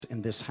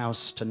in this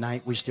house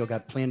tonight. We still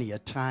got plenty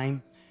of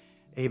time.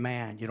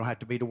 Amen. You don't have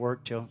to be to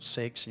work till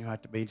 6. You don't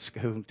have to be to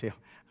school until,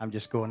 I'm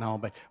just going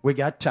on. But we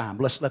got time.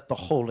 Let's let the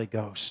Holy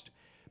Ghost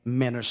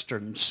minister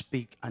and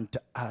speak unto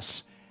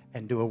us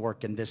and do a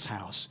work in this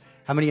house.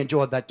 How many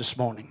enjoyed that this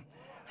morning?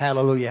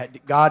 Hallelujah.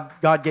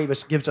 God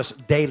gives us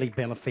daily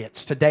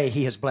benefits. Today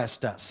He has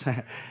blessed us.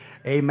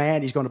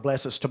 Amen. He's going to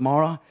bless us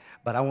tomorrow.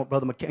 But I want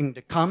Brother McKing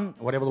to come.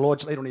 Whatever the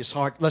Lord's laid on his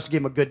heart, let's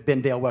give him a good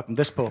Bendale welcome.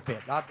 This pulpit.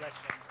 God bless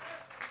you.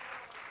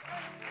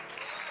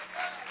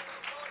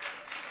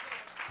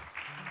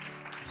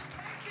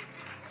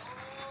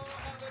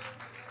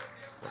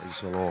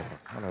 Praise the Lord.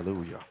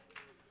 Hallelujah.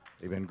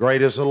 Amen.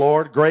 Great is the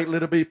Lord, greatly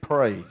to be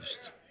praised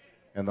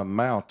in the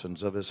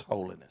mountains of His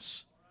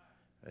holiness.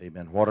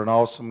 Amen. What an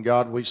awesome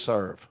God we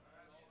serve.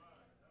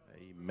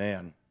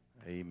 Amen.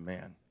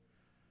 Amen.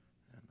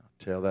 And I'll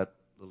tell that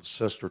little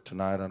sister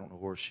tonight, I don't know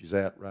where she's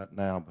at right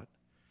now, but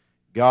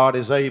God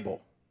is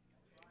able.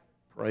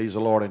 Praise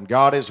the Lord. And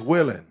God is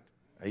willing.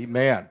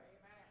 Amen.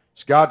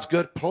 It's God's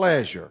good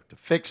pleasure to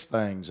fix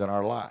things in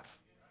our life.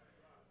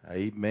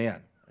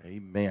 Amen.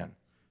 Amen.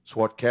 It's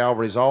what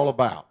Calvary's all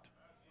about.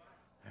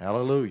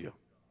 Hallelujah.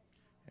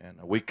 And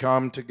we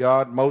come to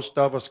God, most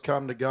of us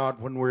come to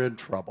God when we're in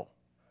trouble.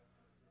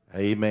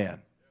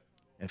 Amen.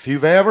 If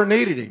you've ever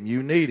needed Him,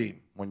 you need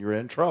Him when you're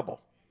in trouble.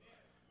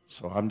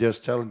 So I'm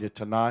just telling you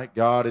tonight,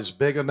 God is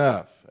big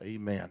enough.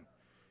 Amen.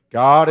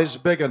 God is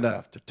big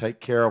enough to take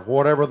care of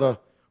whatever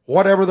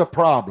the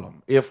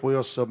problem, if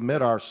we'll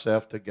submit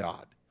ourselves to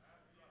God.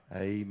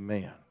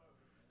 Amen.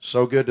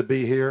 So good to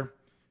be here.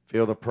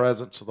 Feel the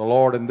presence of the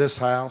Lord in this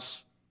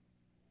house.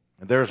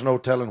 And there's no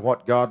telling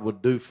what God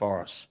would do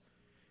for us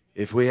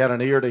if we had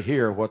an ear to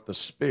hear what the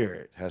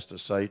Spirit has to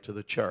say to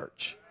the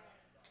church.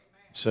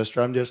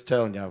 Sister, I'm just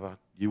telling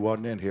you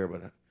wasn't in here,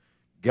 but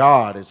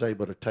God is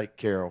able to take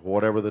care of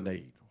whatever the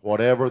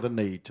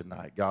need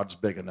tonight. God's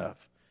big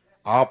enough.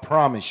 I'll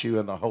promise you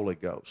in the Holy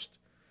Ghost,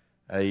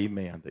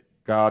 amen, that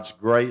God's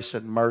grace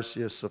and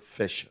mercy is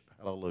sufficient.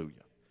 Hallelujah.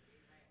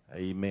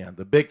 Amen.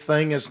 The big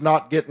thing is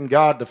not getting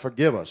God to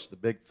forgive us. The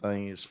big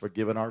thing is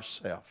forgiving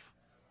ourselves.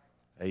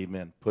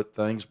 Amen. Put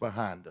things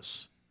behind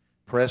us.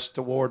 Press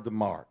toward the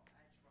mark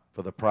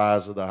for the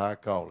prize of the high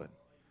calling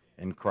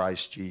in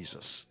Christ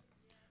Jesus.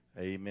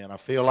 Amen. I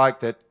feel like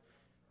that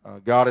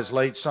God has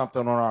laid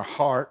something on our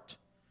heart,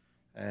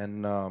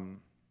 and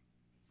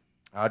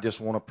I just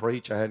want to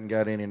preach. I hadn't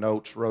got any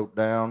notes wrote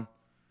down.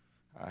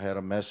 I had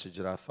a message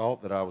that I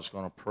thought that I was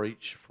going to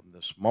preach from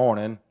this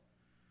morning,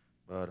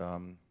 but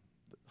the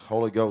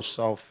Holy Ghost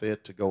saw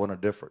fit to go in a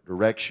different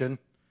direction,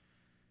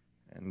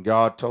 and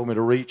God told me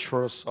to reach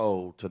for a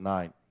soul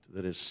tonight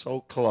that is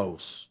so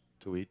close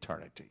to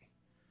eternity.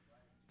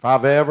 If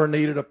I've ever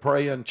needed a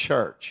praying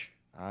church,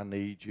 I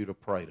need you to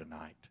pray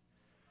tonight.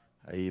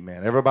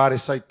 Amen. Everybody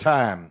say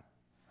time.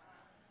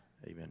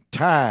 Amen.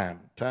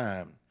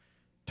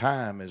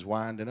 Time is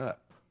winding up.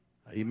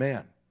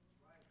 Amen.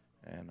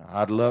 And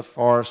I'd love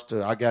for us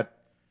to, I got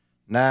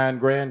 9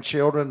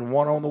 grandchildren and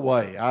 1 on the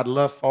way. I'd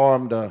love for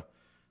them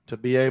to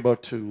be able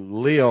to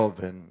live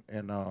and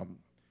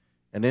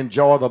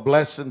enjoy the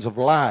blessings of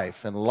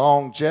life and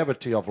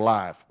longevity of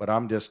life. But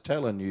I'm just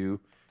telling you,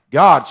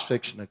 God's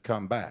fixing to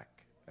come back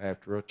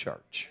after a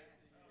church.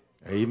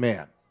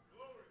 Amen.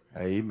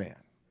 Amen.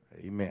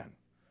 Amen.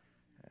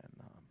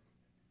 And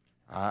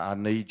I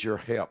need your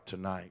help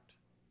tonight.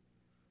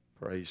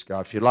 Praise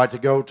God. If you'd like to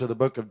go to the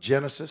book of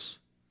Genesis,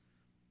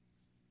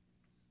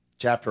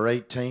 chapter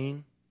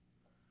 18.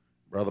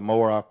 Brother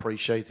Moore, I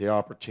appreciate the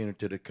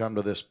opportunity to come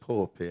to this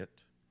pulpit.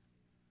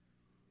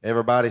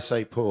 Everybody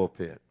say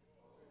pulpit.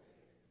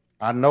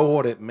 I know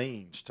what it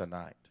means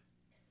tonight.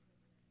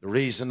 The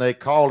reason they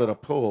call it a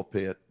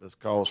pulpit is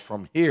because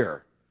from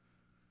here,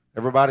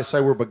 everybody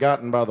say we're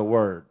begotten by the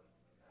Word.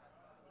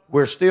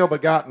 We're still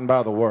begotten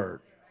by the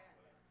Word.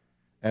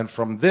 And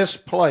from this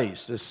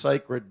place, this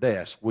sacred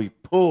desk, we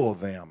pull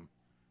them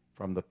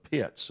from the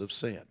pits of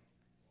sin.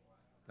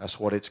 That's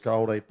what it's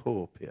called, a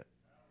pulpit.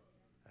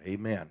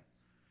 Amen.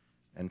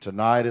 And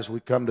tonight, as we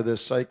come to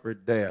this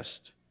sacred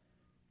desk,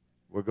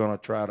 we're going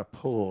to try to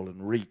pull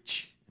and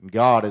reach. And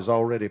God is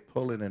already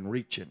pulling and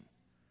reaching.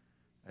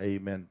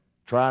 Amen.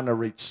 Trying to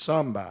reach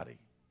somebody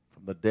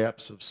from the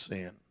depths of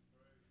sin.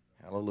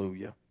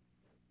 Hallelujah.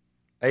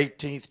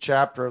 18th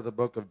chapter of the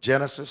book of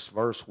Genesis,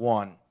 verse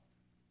 1.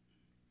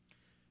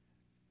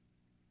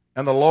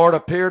 And the Lord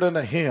appeared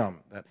unto him,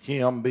 that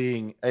him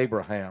being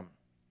Abraham,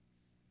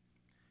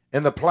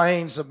 in the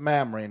plains of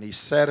Mamre, and he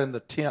sat in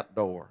the tent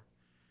door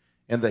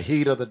in the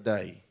heat of the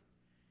day.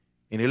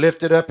 And he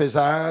lifted up his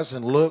eyes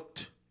and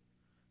looked,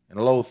 and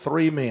lo,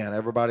 3 men,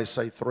 everybody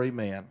say 3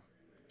 men.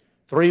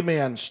 3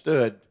 men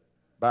stood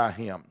by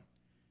him.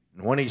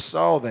 And when he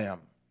saw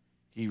them,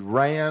 he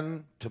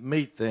ran to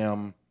meet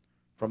them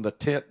from the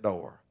tent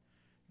door,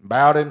 and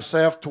bowed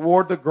himself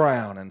toward the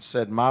ground, and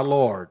said, My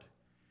Lord,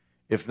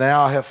 if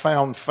now I have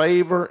found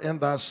favor in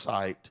thy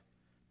sight,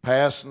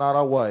 pass not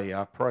away,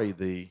 I pray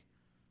thee,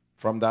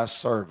 from thy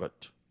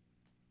servant.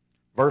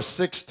 Verse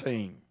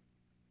 16,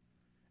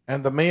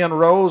 and the men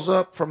rose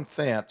up from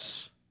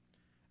thence,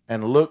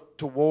 and looked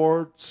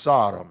toward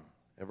Sodom.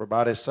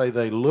 Everybody say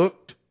they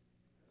looked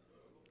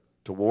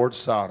toward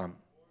Sodom.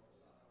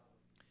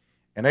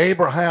 And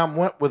Abraham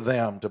went with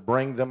them to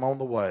bring them on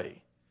the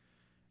way.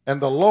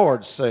 And the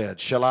Lord said,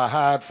 shall I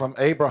hide from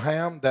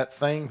Abraham that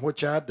thing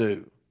which I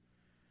do,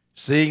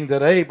 seeing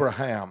that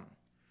Abraham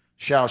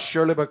shall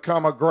surely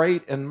become a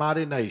great and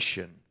mighty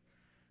nation,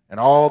 and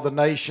all the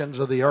nations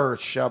of the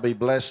earth shall be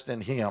blessed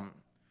in him.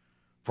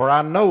 For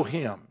I know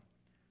him,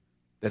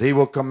 that he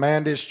will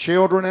command his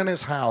children and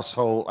his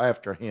household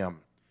after him.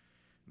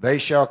 They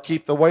shall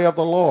keep the way of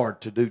the Lord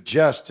to do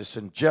justice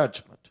and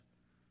judgment,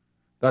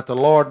 that the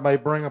Lord may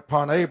bring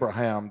upon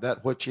Abraham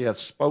that which he hath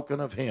spoken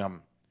of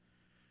him.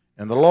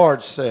 And the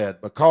Lord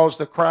said, because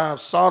the cry of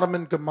Sodom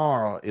and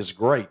Gomorrah is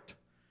great,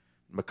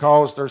 and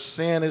because their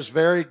sin is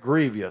very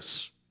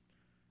grievous,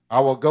 I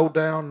will go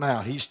down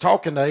now. He's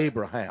talking to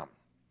Abraham.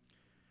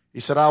 He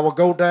said, I will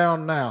go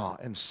down now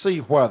and see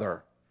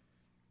whether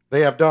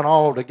they have done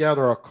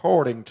altogether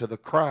according to the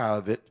cry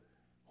of it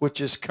which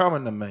is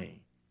coming to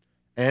me.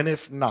 And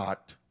if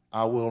not,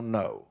 I will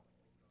know.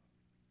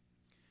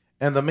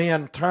 And the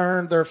men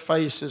turned their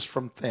faces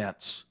from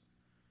thence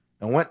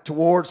and went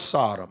toward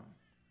Sodom.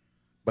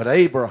 But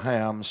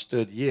Abraham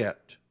stood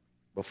yet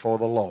before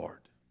the Lord.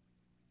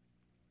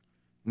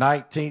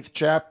 19th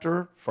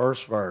chapter,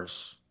 first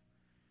verse.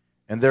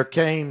 And there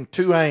came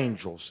two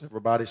angels.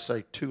 Everybody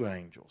say two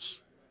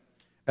angels.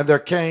 And there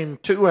came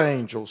two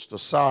angels to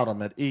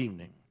Sodom at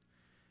evening.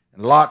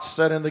 And Lot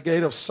sat in the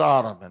gate of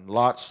Sodom. And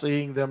Lot,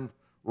 seeing them,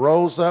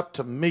 rose up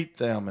to meet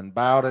them and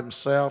bowed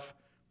himself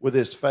with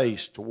his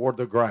face toward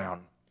the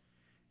ground.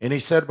 And he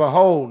said,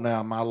 behold,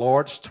 now, my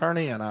lords, turn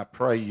in, I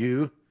pray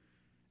you,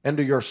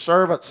 into your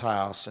servant's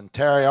house, and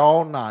tarry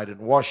all night, and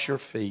wash your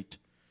feet.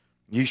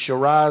 You shall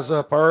rise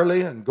up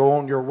early and go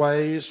on your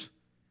ways.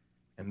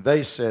 And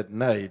they said,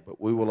 nay,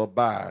 but we will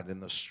abide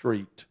in the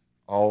street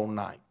all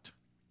night.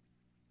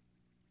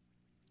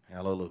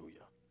 Hallelujah.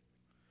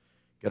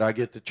 Could I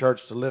get the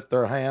church to lift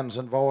their hands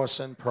and voice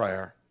in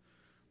prayer?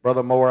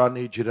 Brother Moore, I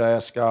need you to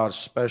ask God's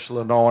special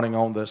anointing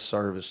on this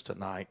service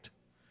tonight.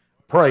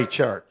 Pray,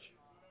 church.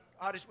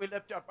 God, as we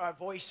lift up our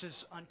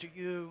voices unto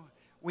you,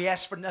 we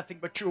ask for nothing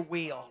but your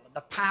will and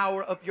the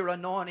power of your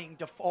anointing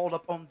to fall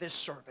upon this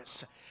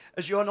service.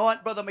 As you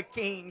anoint Brother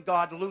McCain,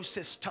 God, loose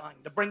his tongue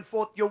to bring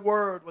forth your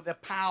word with the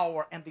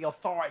power and the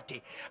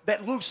authority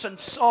that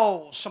loosens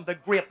souls from the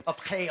grip of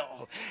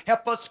hell.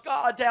 Help us,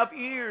 God, to have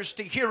ears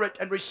to hear it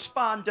and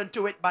respond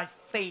unto it by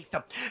faith,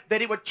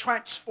 that it would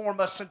transform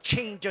us and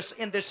change us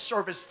in this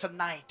service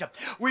tonight.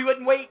 We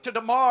wouldn't wait till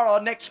tomorrow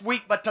or next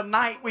week, but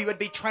tonight we would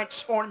be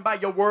transformed by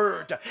your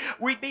word.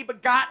 We'd be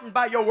begotten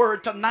by your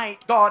word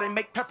tonight, God, and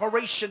make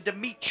preparation to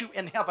meet you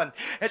in heaven.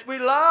 As we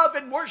love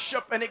and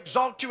worship and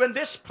exalt you in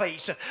this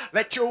place,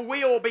 let your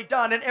will be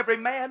done in every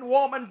man,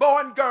 woman,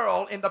 boy, and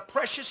girl. In the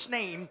precious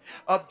name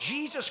of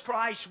Jesus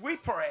Christ, we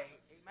pray.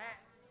 Amen.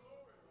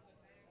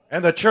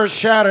 And the church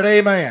shouted,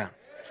 amen.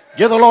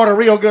 Give the Lord a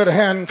real good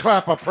hand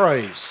clap of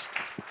praise.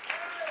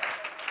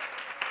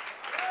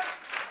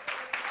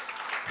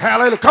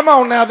 Hallelujah. Come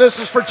on now, this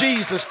is for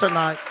Jesus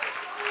tonight.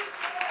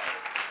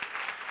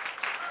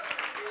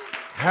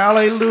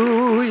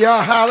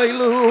 Hallelujah,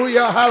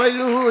 hallelujah,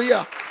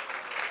 hallelujah.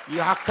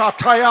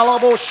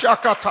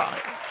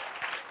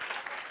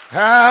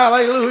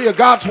 Hallelujah.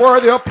 God's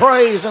worthy of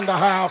praise in the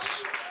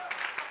house.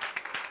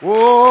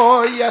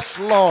 Oh, yes,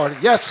 Lord.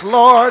 Yes,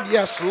 Lord.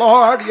 Yes,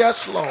 Lord.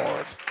 Yes,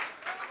 Lord.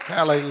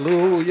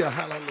 Hallelujah,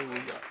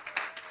 hallelujah.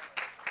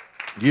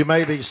 You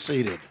may be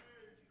seated.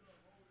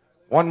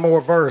 One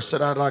more verse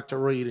that I'd like to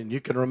read, and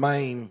you can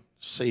remain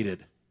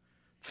seated.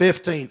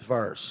 15th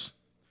verse.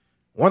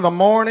 When the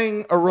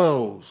morning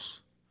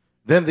arose,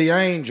 then the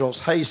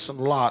angels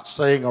hastened Lot,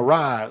 saying,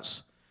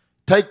 arise,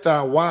 take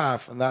thy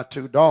wife and thy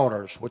two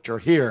daughters, which are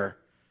here,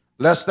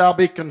 lest thou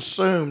be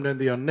consumed in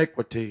the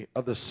iniquity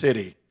of the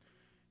city.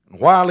 And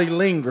while he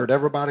lingered,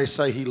 everybody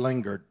say he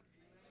lingered,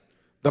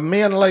 the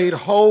men laid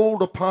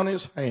hold upon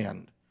his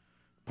hand,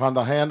 upon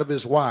the hand of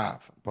his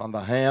wife, upon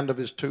the hand of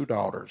his two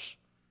daughters.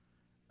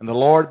 And the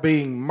Lord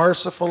being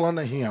merciful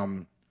unto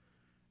him,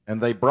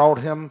 and they brought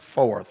him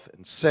forth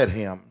and set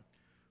him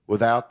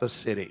without the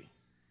city.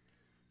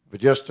 For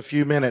just a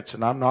few minutes,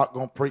 and I'm not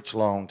going to preach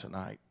long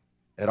tonight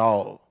at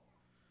all,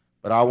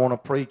 but I want to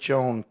preach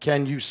on,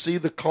 can you see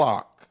the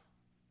clock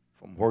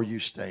from where you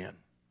stand?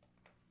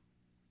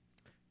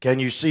 Can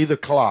you see the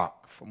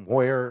clock from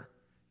where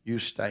you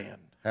stand?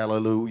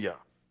 Hallelujah.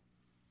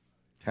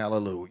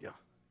 Hallelujah.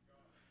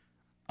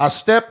 I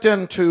stepped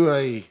into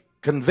a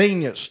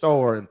convenience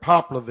store in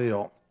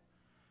Poplarville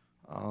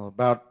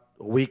about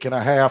a week and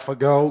a half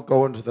ago,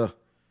 going to the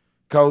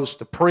coast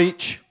to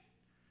preach.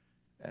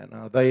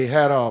 And they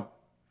had a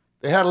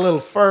little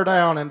fur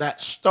down in that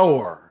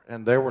store,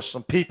 and there were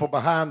some people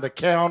behind the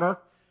counter,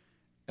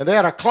 and they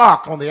had a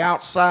clock on the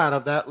outside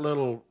of that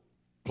little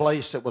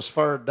place that was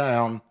furred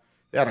down.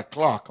 They had a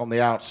clock on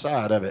the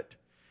outside of it.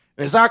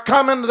 And as I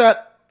come into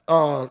that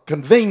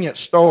convenience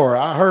store,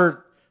 I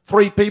heard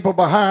three people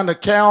behind the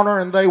counter,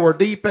 and they were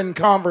deep in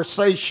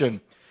conversation.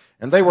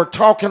 And they were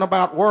talking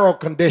about world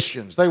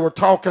conditions. They were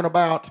talking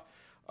about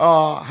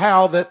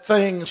how that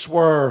things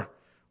were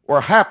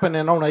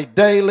happening on a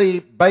daily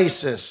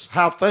basis,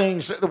 how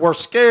things were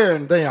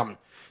scaring them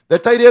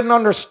that they didn't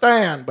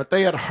understand, but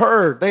they had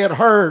heard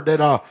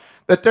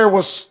that there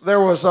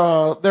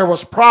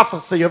was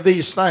prophecy of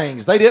these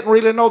things. They didn't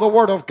really know the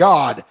Word of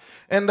God,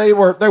 and they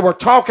were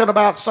talking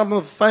about some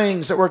of the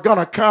things that were going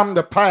to come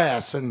to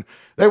pass, and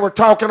they were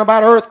talking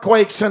about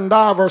earthquakes in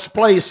diverse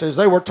places.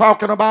 They were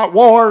talking about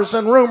wars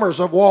and rumors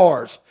of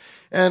wars.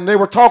 And they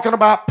were talking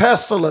about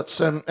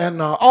pestilence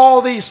and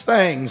all these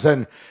things.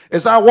 And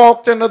as I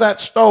walked into that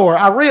store,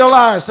 I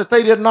realized that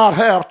they did not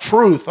have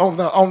truth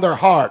on their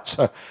hearts.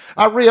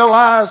 I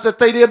realized that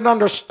they didn't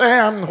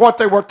understand what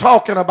they were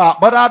talking about.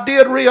 But I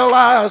did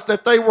realize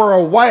that they were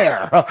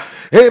aware,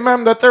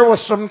 amen, that there was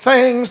some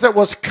things that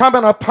was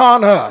coming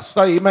upon us,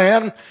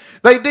 amen.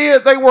 They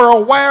were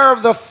aware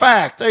of the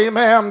fact,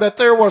 amen, that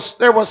there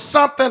was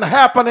something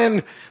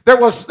happening. There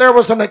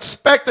was an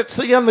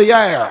expectancy in the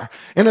air.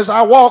 And as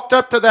I walked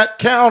up to that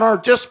counter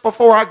just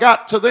before I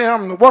got to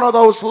them, one of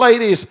those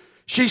ladies,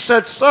 she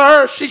said,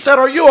 "Sir," she said,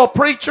 "are you a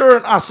preacher?"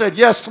 And I said,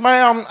 "Yes,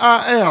 ma'am,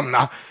 I am."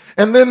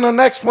 And then the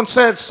next one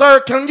said, "Sir,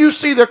 can you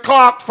see the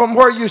clock from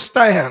where you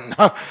stand?"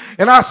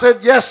 And I said,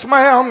 "Yes,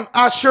 ma'am,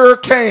 I sure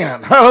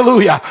can."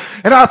 Hallelujah.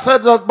 And I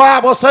said, "The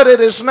Bible said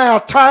it is now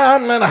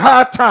time and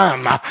high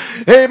time,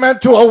 amen,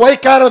 to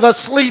awake out of the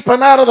sleep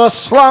and out of the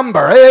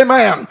slumber."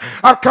 Amen.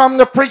 I've come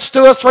to preach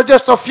to us for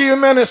just a few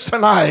minutes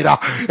tonight.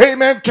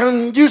 Amen.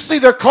 Can you see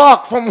the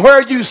clock from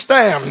where you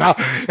stand?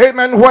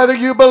 Amen. Whether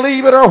you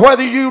believe it or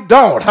whether you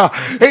don't.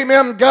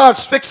 Amen.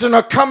 God's fixing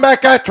to come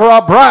back after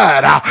a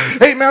bride.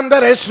 Amen.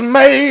 That is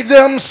made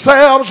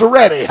themselves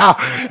ready.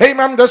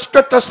 Amen. The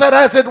scripture said,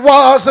 as it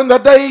was in the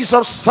days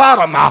of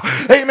Sodom,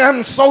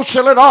 amen, so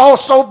shall it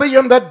also be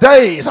in the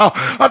days of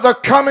the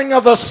coming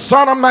of the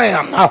Son of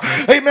Man.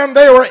 Amen.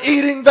 They were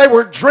eating, they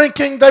were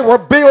drinking, they were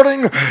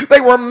building,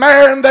 they were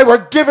marrying, they were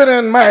giving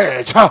in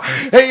marriage.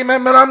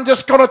 Amen. But I'm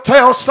just going to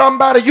tell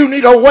somebody, you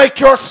need to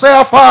wake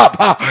yourself up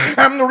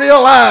and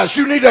realize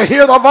you need to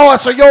hear the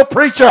voice of your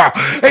preacher.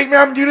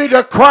 Amen. You need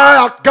to cry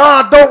out,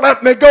 "God, don't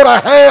let me go to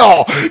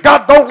hell.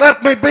 God, don't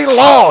let me be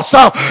lost.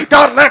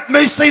 God, let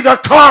me see the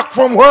clock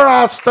from where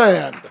I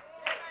stand."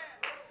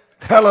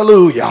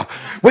 Hallelujah.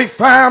 We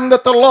found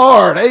that the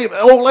Lord,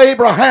 old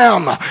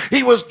Abraham,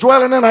 he was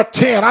dwelling in a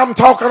tent. I'm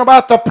talking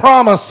about the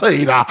promised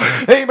seed.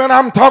 Amen.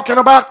 I'm talking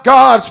about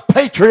God's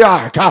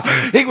patriarch.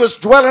 He was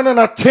dwelling in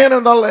a tent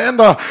in the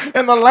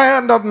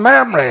land of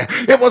Mamre.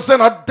 It was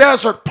in a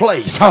desert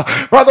place.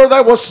 Brother,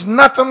 there was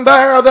nothing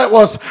there that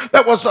was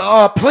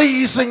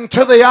pleasing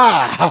to the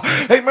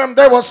eye. Amen.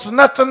 There was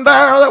nothing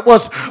there that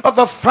was of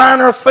the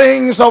finer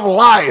things of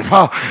life.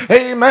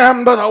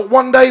 Amen. But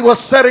one day he was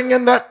sitting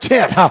in that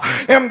tent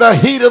in the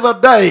heat of the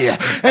day,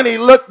 and he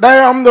looked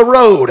down the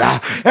road,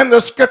 and the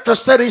scripture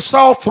said he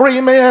saw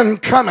three men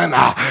coming.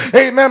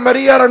 Amen. But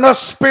he had enough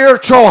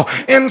spiritual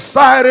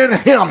insight in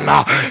him,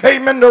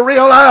 amen, to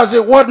realize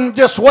it wasn't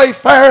just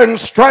wayfaring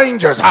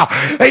strangers.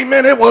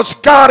 Amen. It was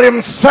God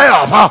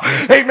himself,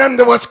 amen,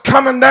 that was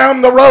coming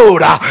down the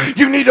road.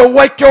 You need to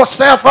wake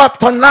yourself up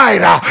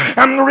tonight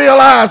and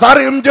realize I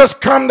didn't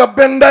just come to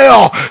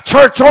Bendale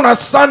Church on a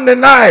Sunday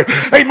night,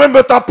 amen,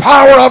 but the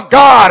power of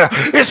God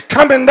is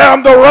coming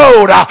down the road.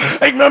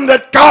 Amen.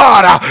 That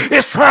God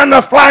is trying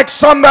to flag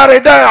somebody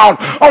down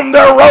on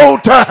their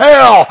road to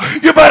hell.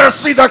 You better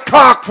see the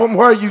clock from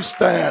where you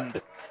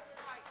stand.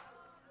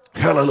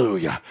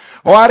 Hallelujah.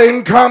 Oh, I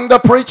didn't come to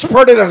preach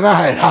pretty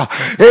tonight.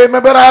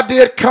 Amen. But I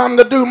did come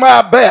to do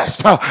my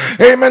best.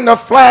 Amen. To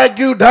flag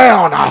you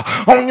down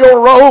on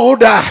your road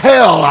to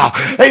hell.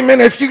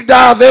 Amen. If you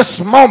die this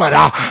moment,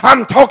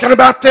 I'm talking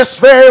about this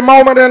very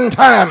moment in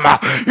time.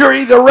 You're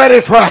either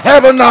ready for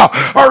heaven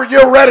or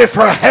you're ready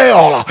for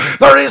hell.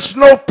 There is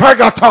no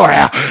purgatory.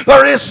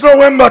 There is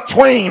no in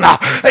between.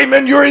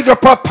 Amen. You're either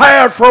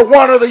prepared for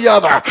one or the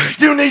other.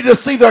 You need to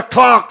see the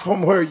clock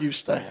from where you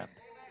stand.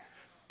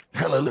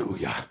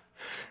 Hallelujah.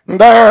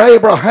 There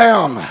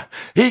Abraham,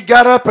 he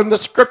got up and the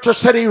scripture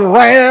said he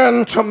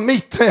ran to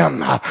meet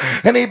them,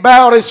 and he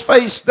bowed his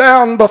face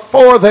down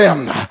before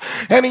them,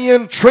 and he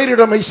entreated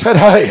them. He said,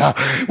 "Hey,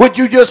 would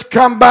you just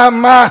come by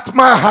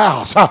my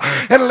house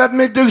and let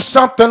me do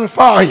something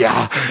for you?"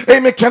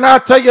 Amen. Can I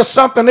tell you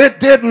something? It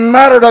didn't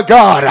matter to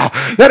God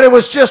that it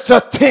was just a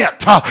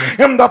tent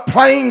in the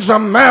plains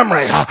of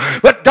Mamre,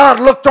 but God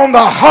looked on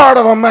the heart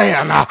of a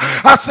man.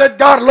 I said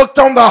God looked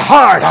on the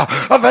heart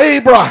of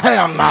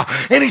Abraham,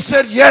 and he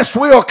said, "Yes,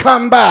 we'll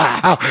come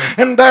by."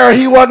 And there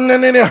he wasn't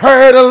in any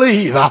hurry to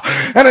leave.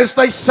 And as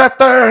they sat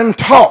there and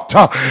talked,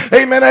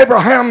 amen,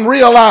 Abraham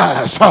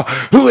realized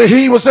who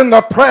he was in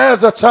the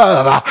presence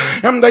of.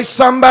 And there's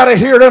somebody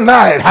here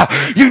tonight,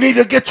 you need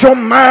to get your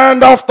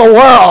mind off the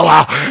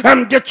world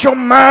and get your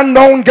mind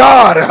on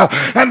God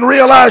and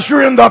realize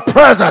you're in the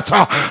presence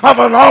of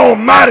an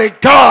almighty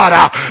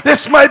God.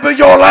 This may be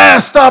your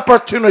last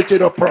opportunity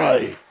to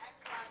pray.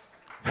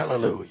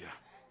 Hallelujah.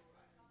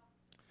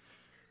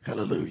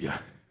 Hallelujah.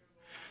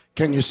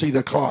 Can you see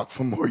the clock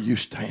from where you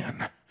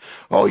stand?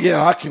 Oh,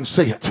 yeah, I can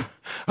see it.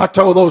 I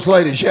told those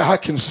ladies, yeah, I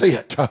can see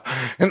it.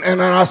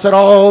 And I said,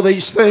 all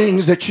these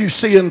things that you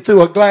seeing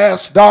through a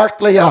glass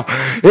darkly,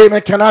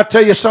 amen, can I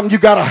tell you something? You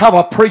got to have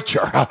a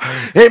preacher.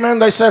 Amen.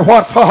 They said,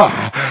 what for?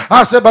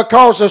 I said,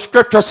 because the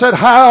scripture said,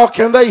 how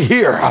can they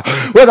hear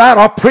without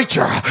a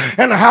preacher?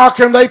 And how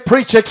can they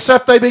preach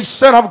except they be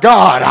sent of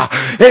God?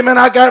 Amen.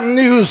 I got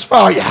news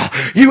for you.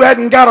 You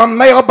hadn't got a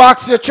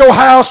mailbox at your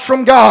house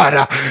from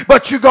God,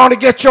 but you're going to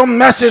get your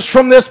message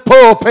from this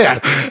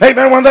pulpit.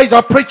 Amen. When there's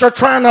a preacher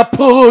trying to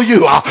pull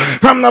you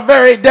from the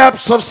very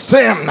depths of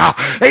sin.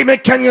 Amen.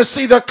 Can you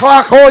see the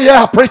clock? Oh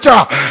yeah, preacher,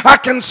 I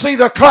can see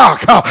the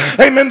clock.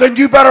 Amen. Then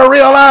you better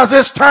realize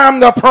it's time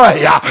to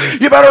pray.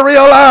 You better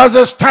realize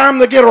it's time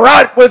to get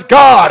right with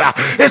God.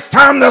 It's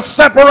time to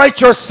separate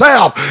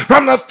yourself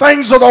from the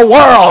things of the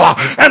world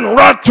and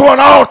run to an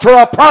altar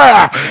of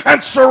prayer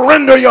and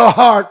surrender your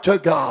heart to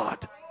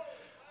God.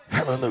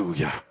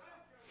 Hallelujah.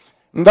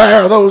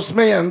 There, those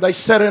men, they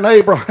sat in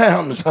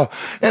Abraham's,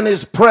 in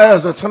his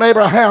presence, and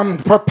Abraham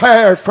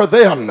prepared for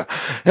them.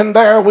 And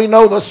there we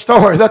know the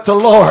story that the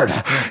Lord,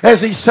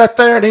 as he sat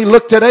there and he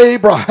looked at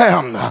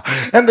Abraham,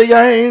 and the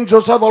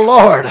angels of the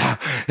Lord,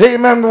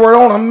 amen, were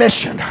on a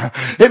mission.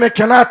 Amen,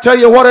 can I tell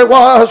you what it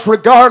was,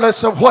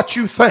 regardless of what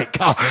you think?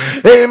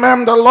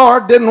 Amen, the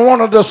Lord didn't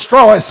want to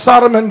destroy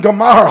Sodom and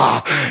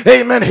Gomorrah.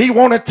 Amen, he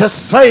wanted to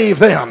save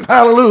them.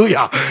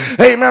 Hallelujah.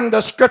 Amen,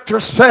 the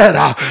scripture said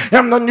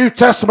in the New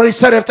Testament,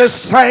 he said if this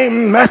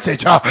same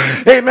message,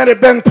 amen, had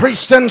been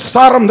preached in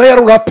Sodom, they had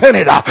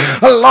repented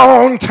a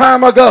long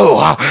time ago.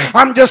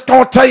 I'm just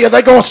going to tell you,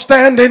 they're going to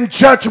stand in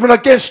judgment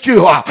against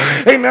you.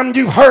 Amen.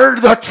 You've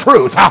heard the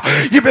truth.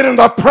 You've been in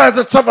the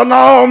presence of an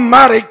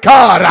almighty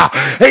God.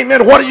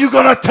 Amen. What are you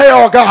going to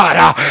tell God?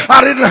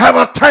 I didn't have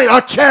a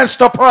chance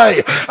to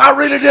pray. I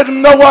really didn't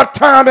know what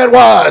time it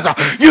was.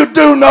 You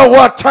do know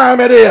what time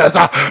it is.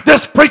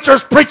 This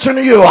preacher's preaching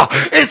to you.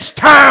 It's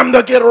time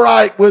to get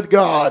right with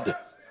God.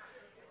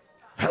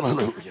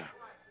 Hallelujah.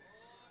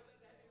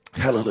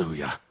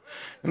 Hallelujah.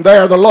 And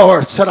there the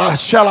Lord said,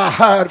 shall I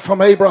hide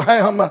from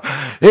Abraham,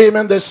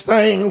 amen, this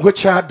thing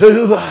which I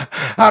do?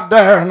 I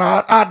dare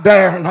not. I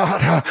dare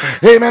not.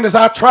 Amen. As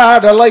I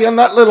tried to lay in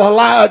that little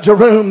Elijah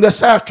room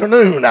this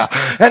afternoon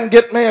and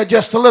get me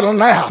just a little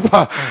nap,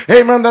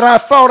 amen, that I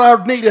thought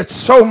I needed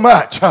so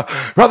much.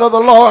 Brother, the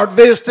Lord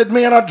visited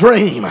me in a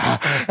dream.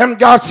 And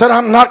God said,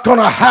 I'm not going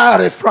to hide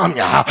it from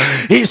you.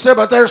 He said,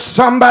 but there's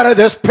somebody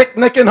that's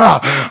picnicking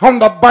on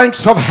the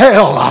banks of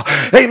hell.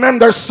 Amen.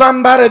 There's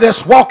somebody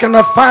that's walking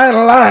the fine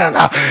line.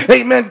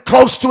 Amen,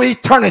 close to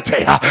eternity.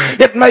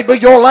 It may be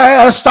your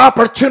last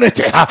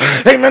opportunity,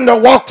 amen, to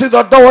walk through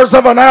the doors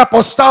of an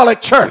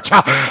apostolic church.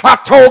 I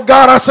told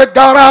God, I said,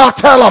 God, I'll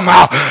tell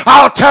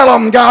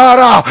them,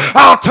 God,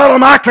 I'll tell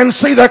them I can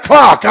see the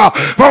clock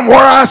from where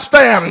I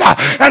stand,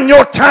 and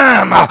your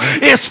time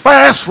is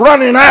fast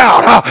running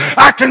out.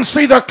 I can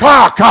see the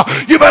clock.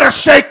 You better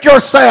shake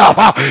yourself.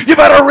 You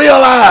better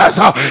realize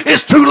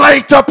it's too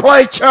late to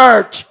play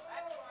church.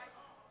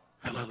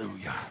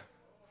 Hallelujah.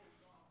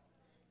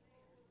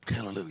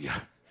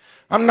 Hallelujah.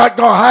 I'm not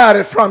going to hide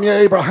it from you,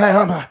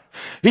 Abraham.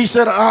 He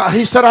said,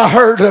 I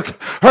heard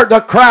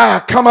the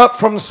cry come up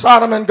from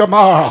Sodom and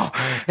Gomorrah.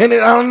 And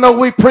I know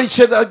we preach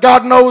it.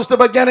 God knows the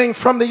beginning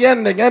from the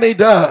ending, and he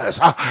does.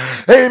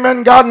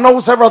 Amen. God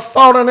knows every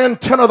thought and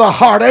intent of the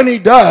heart, and he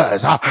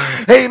does.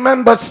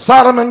 Amen. But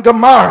Sodom and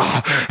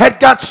Gomorrah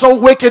had got so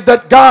wicked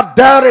that God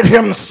doubted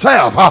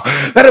himself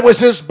that it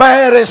was as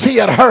bad as he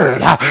had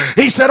heard.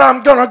 He said,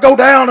 I'm going to go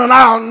down and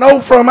I'll know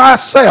for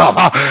myself.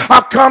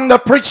 I've come to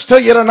preach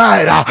to you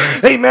tonight.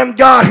 Amen.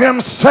 God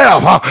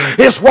himself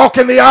is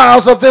walking the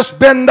aisles of this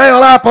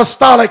Bendale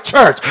Apostolic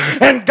Church,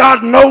 and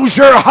God knows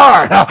your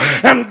heart,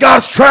 and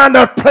God's trying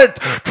to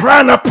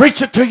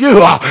preach it to you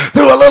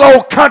through a little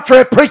old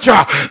country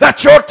preacher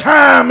that your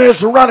time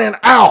is running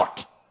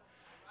out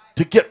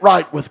to get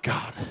right with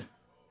God.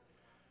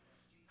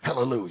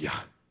 Hallelujah.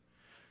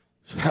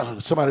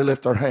 Hallelujah. Somebody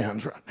lift their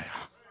hands right now.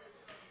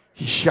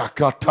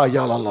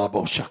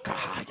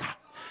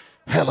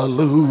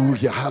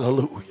 Hallelujah.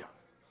 Hallelujah.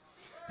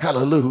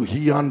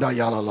 Hallelujah.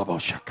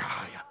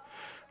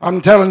 I'm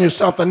telling you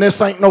something,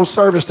 this ain't no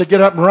service to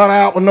get up and run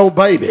out with no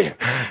baby.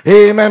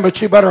 Amen,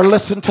 but you better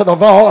listen to the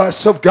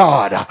voice of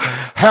God.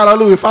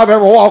 Hallelujah. If I've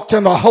ever walked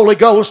in the Holy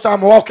Ghost, I'm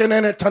walking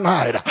in it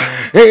tonight.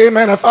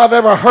 Amen. If I've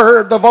ever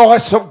heard the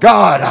voice of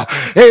God,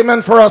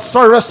 amen, for a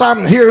service,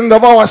 I'm hearing the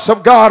voice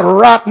of God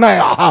right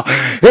now.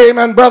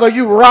 Amen, brother,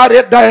 you write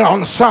it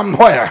down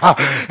somewhere.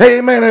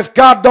 Amen. If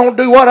God don't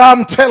do what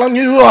I'm telling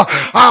you,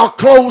 I'll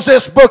close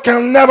this book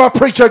and never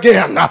preach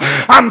again.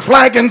 I'm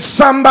flagging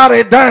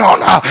somebody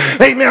down.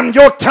 Amen.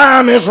 Your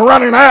time is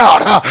running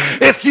out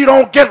if you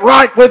don't get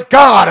right with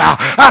God.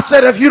 I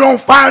said, if you don't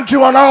find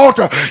you an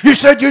altar, you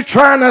said you're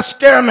trying to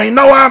scare me.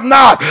 No, I'm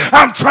not.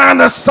 I'm trying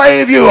to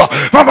save you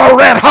from a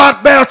red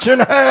hot belch in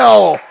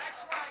hell.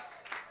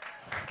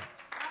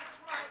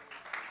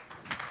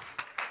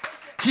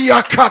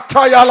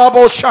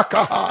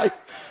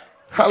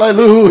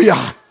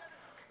 Hallelujah.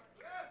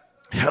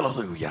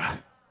 Hallelujah.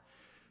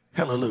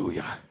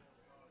 Hallelujah.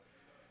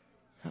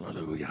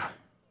 Hallelujah.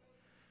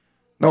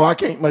 No, I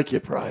can't make you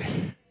pray.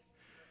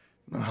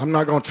 No, I'm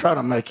not going to try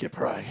to make you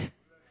pray.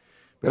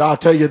 But I'll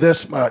tell you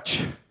this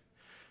much.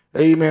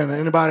 Amen.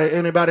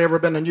 Anybody ever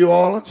been to New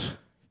Orleans?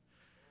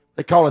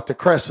 They call it the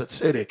Crescent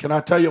City. Can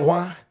I tell you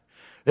why?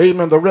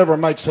 Amen. The river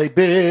makes a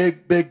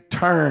big, big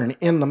turn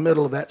in the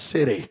middle of that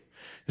city.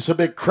 It's a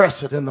big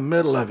crescent in the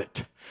middle of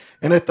it.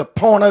 And at the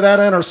point of that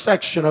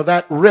intersection of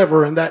that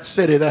river and that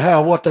city, they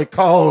have what they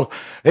call,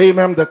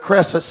 amen, the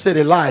Crescent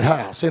City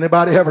Lighthouse.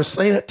 Anybody ever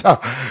seen it?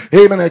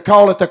 Amen. They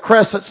call it the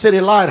Crescent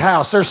City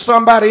Lighthouse. There's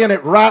somebody in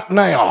it right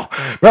now.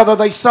 Brother,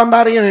 there's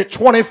somebody in it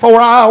 24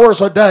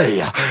 hours a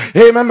day.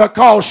 Amen.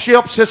 Because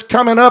ships is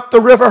coming up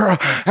the river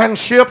and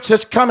ships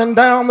is coming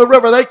down the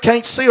river. They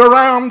can't see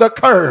around the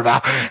curve.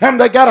 And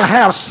they got to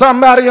have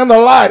somebody in the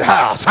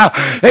lighthouse.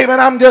 Amen.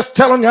 I'm just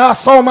telling you, I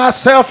saw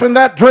myself in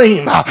that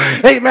dream.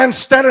 Amen.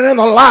 Standing in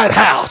the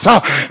lighthouse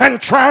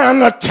and trying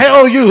to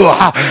tell you,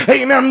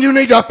 amen, you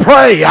need to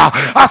pray.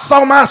 I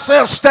saw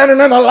myself standing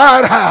in the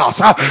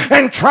lighthouse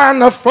and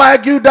trying to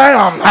flag you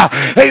down,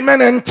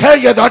 amen, and tell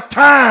you the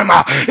time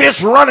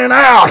is running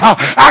out.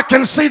 I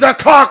can see the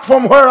clock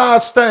from where I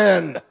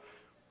stand.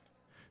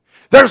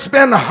 There's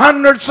been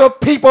hundreds of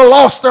people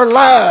lost their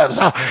lives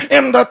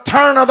in the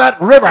turn of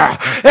that river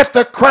at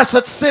the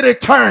Crescent City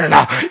turn,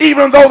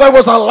 even though there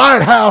was a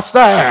lighthouse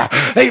there.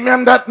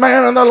 Amen. That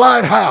man in the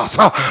lighthouse,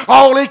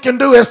 all he can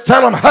do is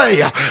tell them,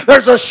 hey,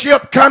 there's a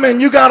ship coming,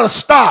 you got to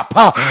stop.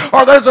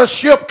 Or there's a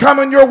ship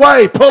coming your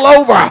way, pull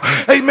over.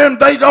 Amen.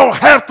 They don't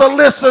have to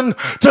listen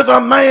to the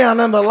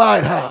man in the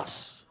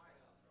lighthouse.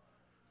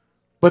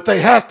 But they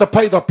have to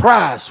pay the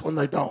price when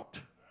they don't.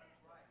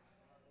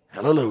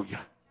 Hallelujah.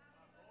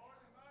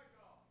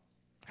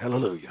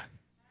 Hallelujah.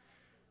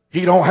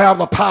 He don't have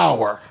the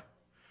power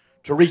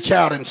to reach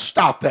out and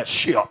stop that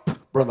ship,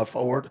 Brother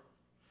Ford.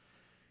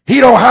 He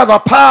don't have the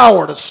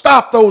power to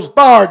stop those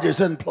barges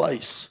in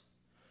place.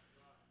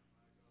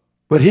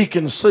 But he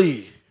can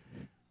see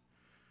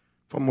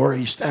from where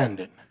he's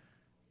standing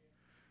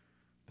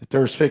that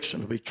there's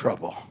fixing to be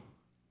trouble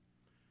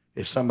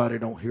if somebody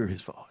don't hear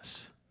his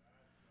voice.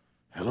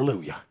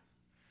 Hallelujah.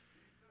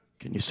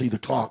 Can you see the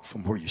clock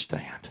from where you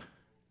stand?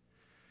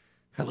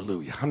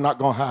 Hallelujah. I'm not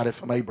going to hide it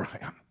from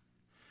Abraham.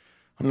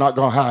 I'm not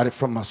going to hide it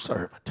from my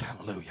servant.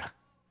 Hallelujah.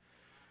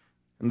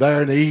 And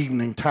there in the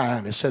evening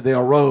time, it said they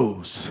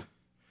arose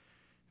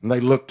and they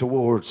looked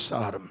towards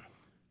Sodom.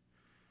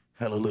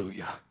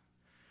 Hallelujah.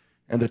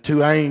 And the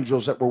two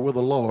angels that were with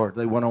the Lord,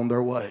 they went on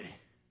their way.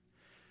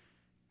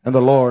 And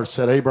the Lord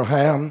said,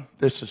 Abraham,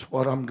 this is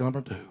what I'm going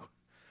to do.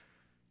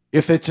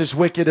 If it's as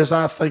wicked as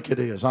I think it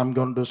is, I'm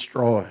going to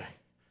destroy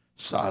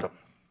Sodom.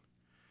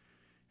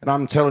 And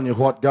I'm telling you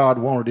what God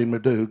wanted him to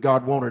do.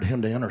 God wanted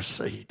him to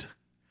intercede.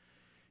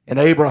 And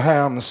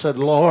Abraham said,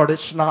 Lord,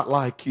 it's not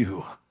like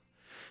you,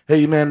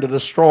 amen, to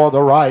destroy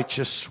the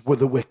righteous with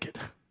the wicked.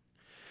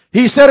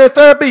 He said, if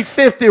there be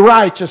 50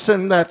 righteous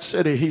in that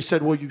city, he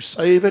said, will you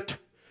save it?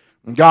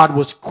 And God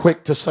was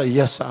quick to say,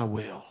 yes, I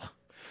will.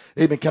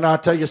 Amen. Can I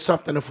tell you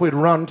something? If we'd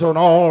run to an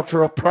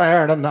altar of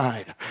prayer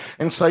tonight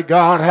and say,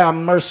 God, have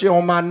mercy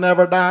on my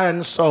never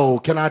dying soul,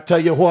 can I tell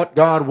you what?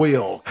 God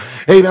will.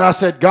 Amen. I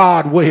said,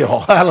 God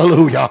will.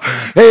 Hallelujah.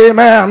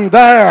 Amen.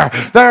 There,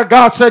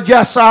 God said,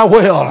 yes, I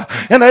will.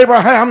 And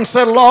Abraham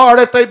said, Lord,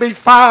 if they be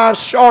 5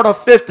 short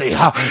of 50,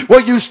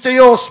 will you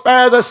still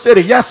spare the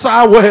city? Yes,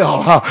 I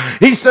will.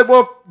 He said,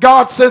 well,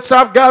 God, since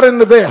I've got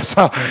into this,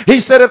 he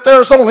said, if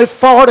there's only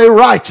 40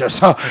 righteous,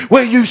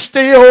 will you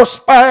still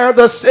spare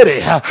the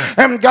city?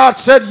 And God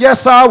said,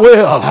 yes, I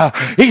will.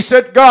 He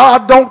said,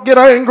 God, don't get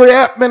angry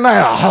at me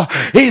now.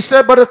 He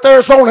said, but if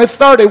there's only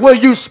 30, will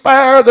you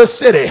spare the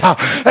city?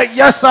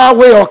 Yes, I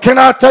will. Can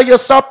I tell you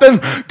something?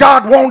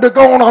 God wanted to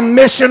go on a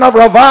mission of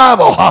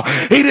revival.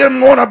 He didn't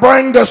want to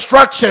bring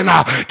destruction.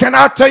 Can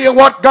I tell you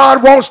what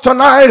God wants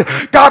tonight?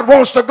 God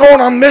wants to go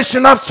on a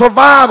mission of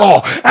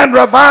survival and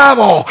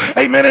revival.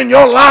 Amen. In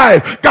your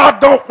life, God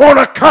don't want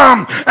to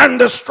come and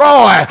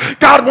destroy.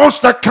 God wants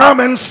to come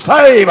and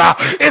save.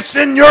 It's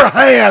in your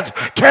hands.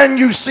 Can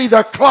you see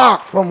the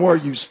clock from where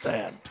you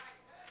stand?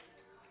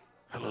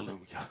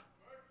 Hallelujah.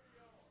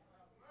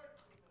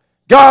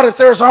 God, if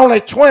there's only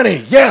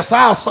 20, yes,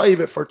 I'll save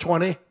it for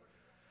 20.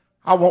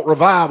 I want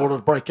revival to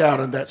break out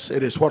in that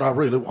city. It's what I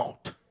really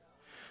want.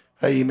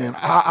 Amen.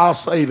 I'll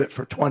save it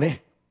for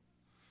 20.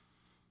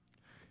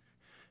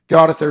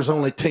 God, if there's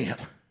only 10,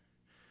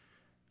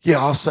 yeah,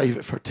 I'll save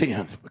it for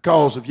 10.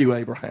 Because of you,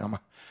 Abraham,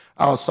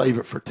 I'll save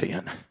it for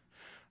 10.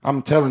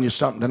 I'm telling you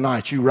something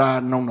tonight. You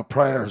riding on the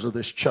prayers of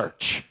this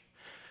church.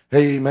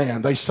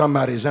 Amen.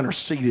 Somebody's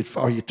interceded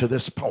for you to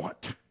this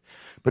point.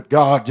 But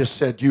God just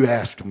said, you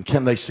ask them,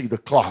 can they see the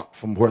clock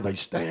from where they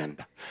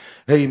stand?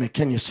 Amen.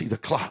 Can you see the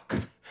clock?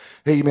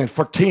 Amen.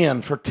 For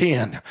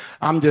 10.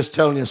 I'm just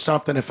telling you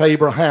something. If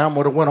Abraham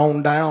would have went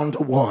on down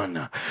to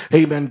 1,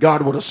 amen,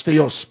 God would have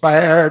still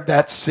spared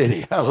that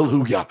city.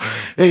 Hallelujah.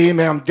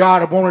 Amen.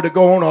 God wanted to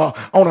go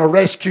on a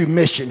rescue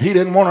mission. He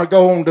didn't want to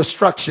go on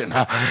destruction.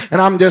 And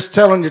I'm just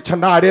telling you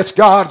tonight, it's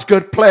God's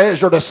good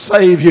pleasure to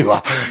save you.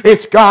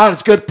 It's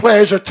God's good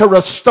pleasure to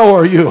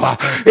restore you.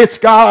 It's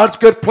God's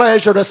good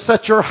pleasure to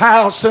set your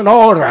house in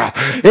order.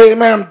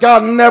 Amen.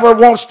 God never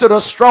wants to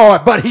destroy,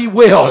 but He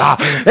will.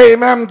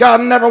 Amen.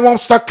 God never wants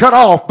to cut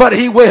off, but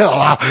He will.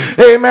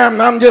 Amen.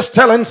 I'm just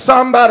telling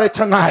somebody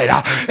tonight.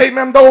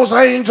 Amen. Those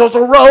angels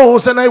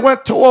arose and they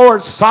went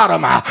towards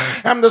Sodom,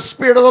 and the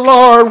Spirit of the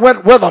Lord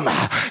went with them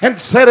and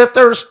said, if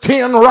there's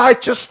 10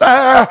 righteous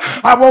there,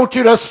 I want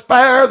you to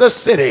spare the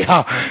city.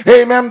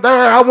 Amen.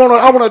 There, I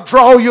want to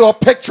draw you a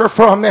picture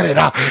for a minute.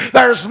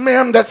 There's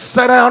men that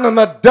sat down in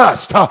the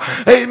dust.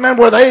 Amen.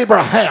 With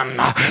Abraham,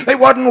 they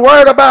wasn't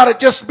worried about it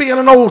just being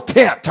an old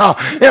tent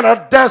in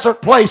a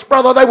desert place,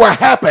 brother. They were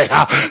happy.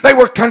 They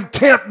were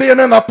content being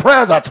in the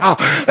presence,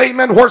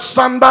 amen, where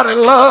somebody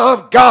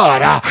loved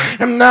God.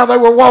 And now they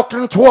were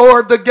walking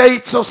toward the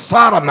gates of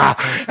Sodom.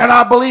 And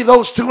I believe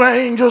those two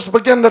angels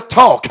began to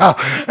talk.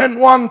 And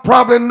one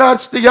probably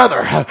nudged the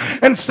other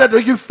and said, do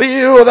you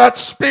feel that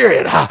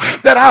spirit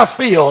that I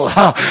feel?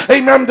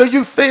 Amen. Do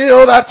you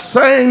feel that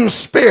same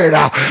spirit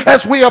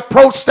as we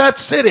approach that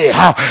city?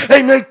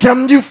 Amen.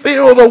 Can you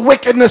feel the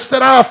wickedness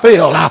that I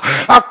feel?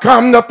 I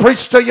come to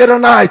preach to you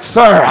tonight,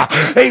 sir.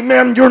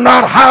 Amen. You're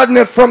not hiding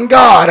it from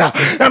God,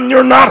 and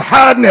you're not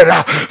hiding it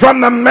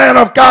from the man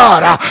of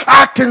God.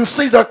 I can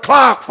see the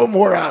clock from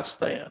where I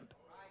stand.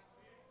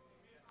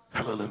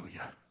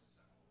 Hallelujah.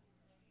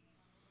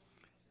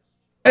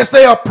 As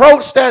they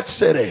approached that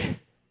city,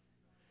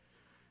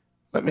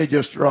 let me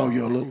just draw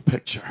you a little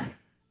picture.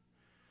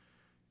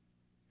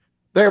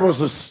 There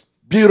was as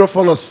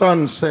beautiful a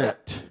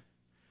sunset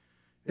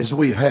as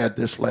we had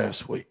this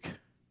last week.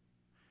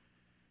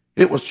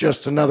 It was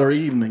just another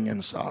evening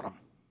in Sodom.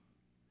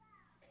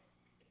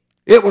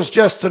 It was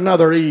just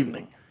another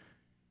evening.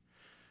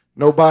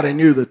 Nobody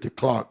knew that the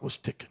clock was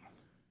ticking.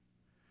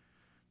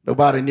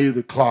 Nobody knew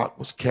the clock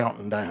was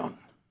counting down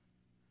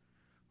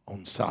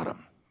on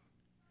Sodom.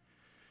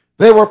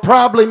 There were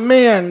probably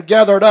men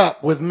gathered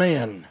up with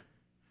men.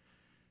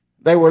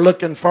 They were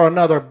looking for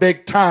another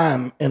big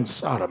time in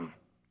Sodom.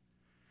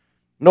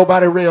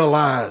 Nobody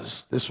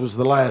realized this was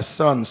the last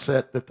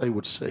sunset that they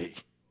would see.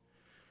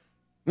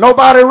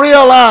 Nobody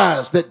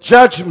realized that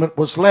judgment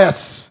was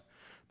less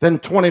than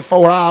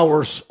 24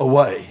 hours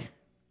away.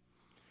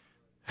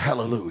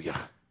 Hallelujah.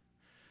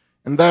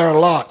 And there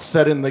Lot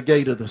sat in the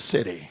gate of the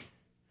city.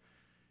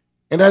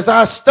 And as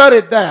I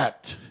studied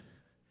that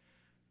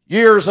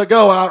years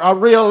ago, I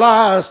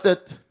realized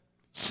that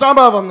some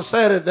of them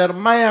said it, that a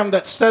man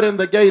that sat in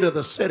the gate of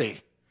the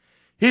city,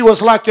 he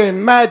was like a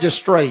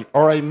magistrate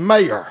or a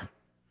mayor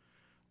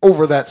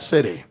over that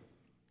city.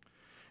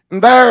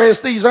 And there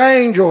as these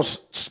angels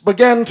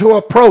began to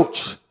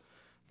approach,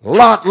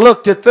 Lot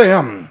looked at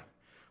them.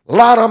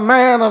 Lot, a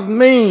man of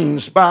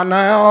means by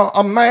now,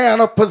 a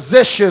man of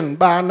position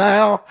by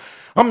now,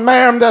 a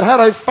man that had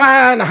a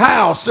fine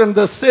house in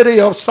the city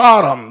of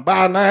Sodom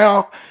by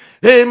now.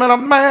 Amen. A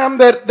man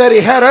that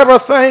he had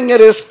everything at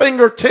his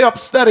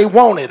fingertips that he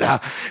wanted.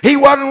 He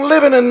wasn't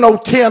living in no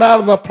tent out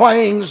of the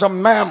plains of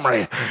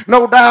Mamre.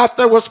 No doubt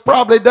there was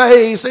probably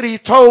days that he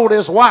told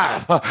his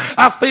wife,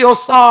 I feel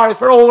sorry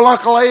for old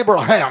Uncle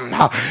Abraham.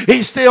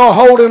 He's still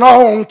holding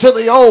on to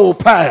the old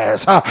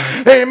past.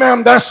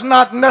 Amen. That's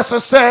not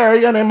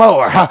necessary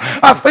anymore.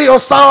 I feel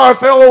sorry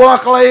for old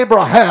Uncle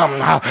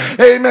Abraham.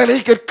 Amen.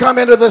 He could come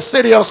into the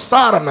city of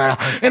Sodom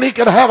and he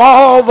could have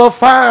all the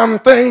fine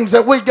things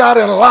that we got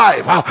in life.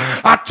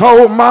 I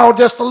told Ma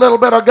just a little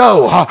bit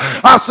ago,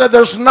 I said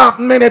there's not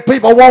many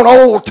people want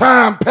old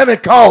time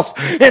Pentecost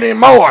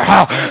anymore.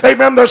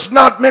 Amen. There's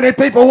not many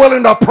people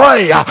willing to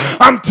pray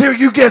until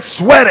you get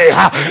sweaty.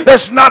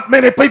 There's not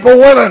many people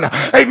willing,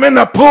 amen,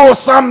 to pull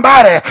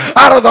somebody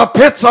out of the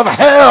pits of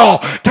hell.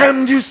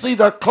 Can you see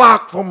the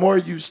clock from where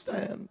you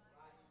stand?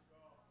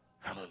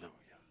 Hallelujah.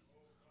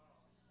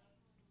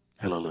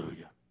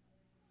 Hallelujah.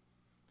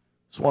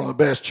 It's one of the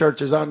best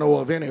churches I know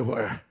of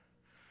anywhere.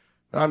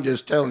 I'm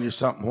just telling you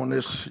something. When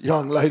this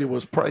young lady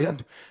was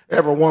praying,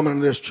 every woman in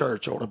this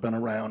church ought to have been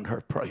around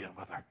her praying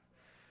with her.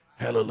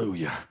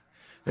 Hallelujah.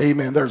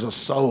 Amen. There's a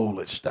soul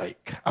at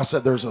stake. I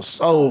said there's a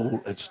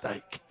soul at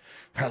stake.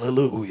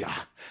 Hallelujah.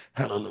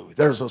 Hallelujah.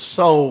 There's a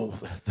soul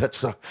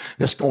that's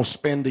going to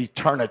spend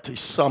eternity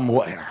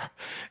somewhere.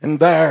 And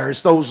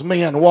there's those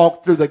men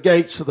walk through the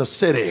gates of the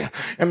city.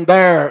 And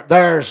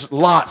there's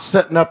Lot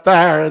sitting up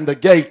there in the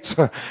gates.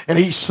 And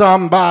he's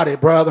somebody,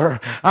 brother.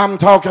 I'm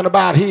talking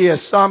about he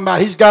is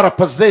somebody. He's got a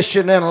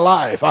position in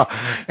life.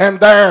 And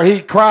there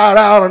he cried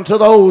out unto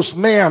those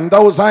men,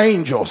 those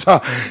angels.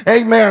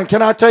 Amen.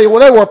 Can I tell you?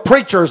 Well, they were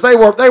preachers. They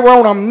were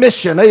on a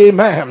mission.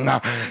 Amen.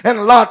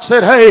 And Lot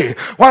said, hey,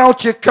 why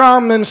don't you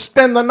come and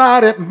spend spend the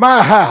night at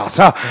my house.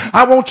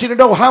 I want you to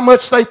know how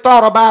much they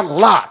thought about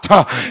Lot.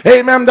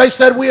 Amen. They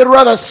said we'd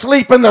rather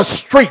sleep in the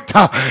street.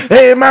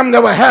 Amen.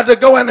 Than we had to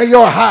go into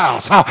your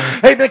house.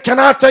 Amen. Can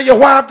I tell you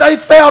why? They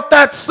felt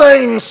that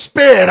same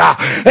spirit.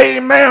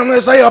 Amen.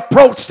 As they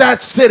approached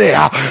that city.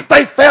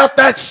 They felt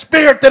that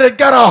spirit that had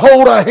got a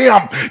hold of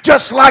him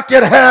just like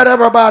it had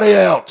everybody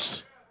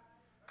else.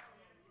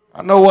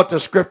 I know what the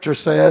scripture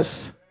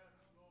says.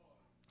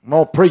 I'm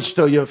going to preach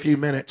to you a few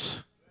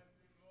minutes.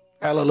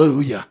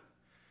 Hallelujah.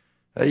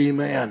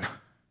 Amen.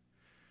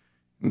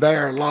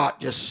 There, Lot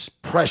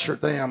just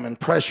pressured them and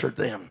pressured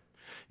them.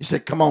 He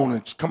said, come on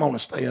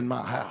and stay in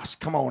my house.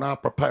 Come on, I'll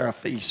prepare a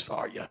feast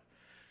for you.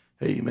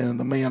 Amen. And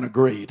the men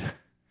agreed.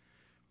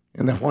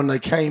 And then when they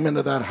came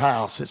into that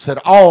house, it said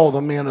all the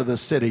men of the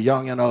city,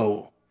 young and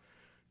old,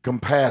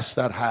 compassed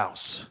that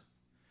house.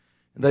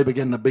 And they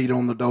began to beat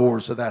on the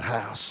doors of that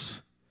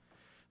house.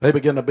 They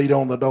began to beat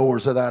on the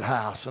doors of that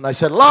house. And they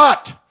said,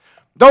 Lot,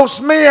 those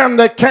men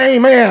that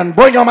came in,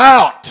 bring them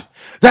out,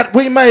 that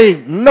we may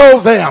know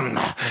them.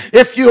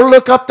 If you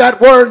look up that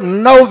word,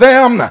 know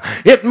them,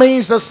 it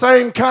means the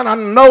same kind of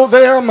know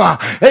them.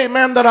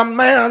 Amen, that a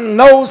man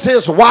knows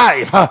his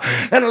wife.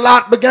 And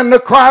Lot began to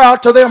cry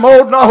out to them,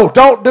 oh no,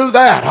 don't do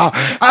that.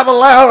 I've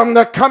allowed them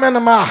to come into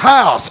my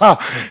house.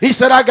 He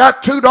said, I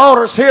got 2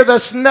 daughters here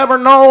that's never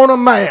known a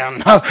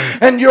man.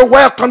 And you're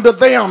welcome to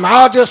them.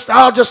 I'll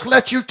just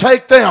let you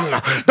take them.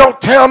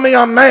 Don't tell me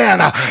a man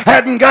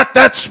hadn't got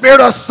that spirit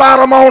of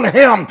Sodom on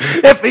him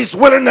if he's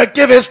willing to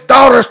give his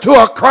daughters to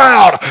a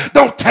crowd.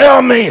 Don't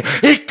tell me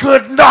he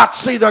could not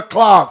see the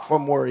clock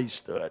from where he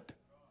stood.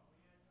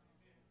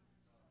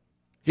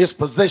 His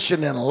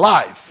position in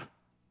life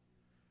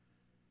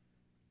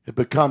had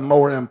become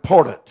more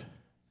important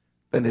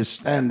than his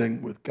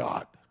standing with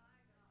God.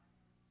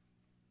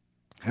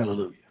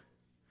 Hallelujah.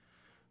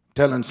 I'm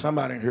telling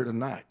somebody in here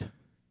tonight,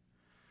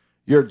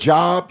 your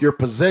job, your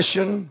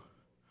position,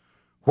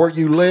 where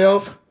you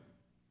live,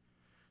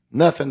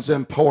 nothing's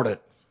important.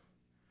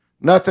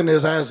 Nothing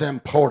is as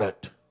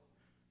important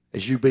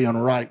as you being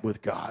right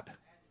with God.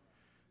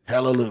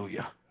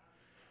 Hallelujah.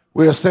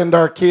 We'll send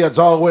our kids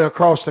all the way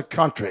across the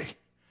country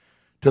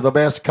to the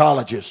best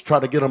colleges, try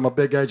to get them a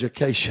big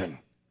education.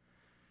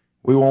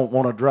 We won't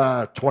want to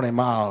drive 20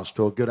 miles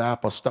to a good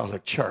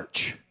apostolic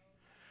church.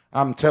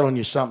 I'm telling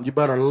you something. You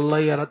better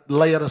lay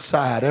it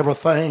aside.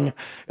 Everything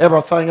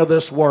of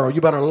this world,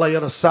 you better lay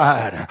it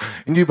aside.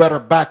 And you better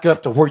back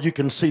up to where you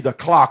can see the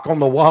clock on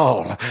the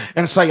wall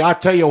and say, I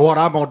tell you what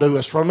I'm going to do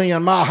is for me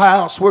and my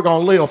house, we're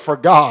going to live for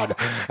God.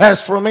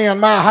 As for me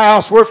and my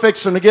house, we're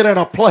fixing to get in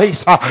a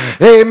place,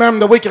 amen,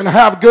 that we can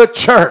have good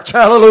church.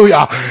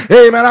 Hallelujah.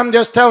 Amen. I'm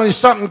just telling you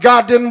something.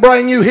 God didn't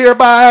bring you here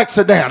by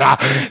accident.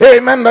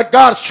 Amen. But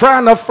God's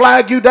trying to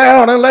flag you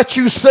down and let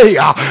you see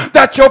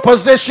that your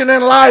position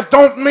in life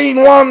don't mean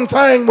one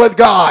thing with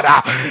God.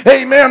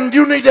 Amen.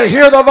 You need to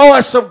hear the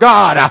voice of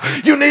God.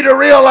 You need to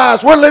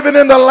realize we're living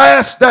in the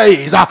last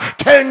days.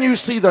 Can you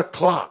see the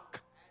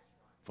clock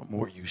from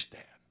where you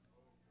stand?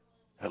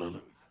 Hallelujah.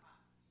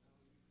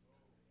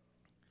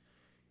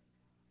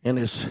 And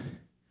as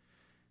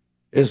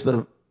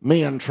the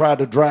men tried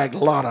to drag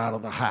Lot out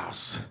of the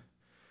house,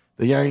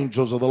 the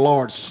angels of the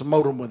Lord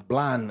smote them with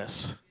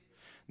blindness.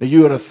 Now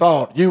you would have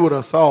thought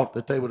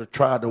that they would have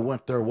tried to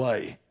went their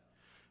way.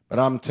 But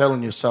I'm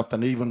telling you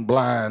something, even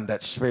blind,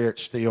 that spirit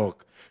still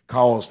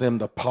caused them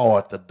to paw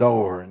at the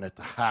door and at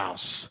the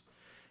house.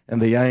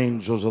 And the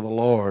angels of the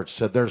Lord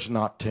said, there's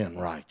not 10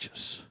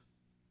 righteous.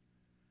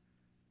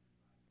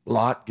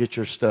 Lot, get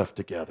your stuff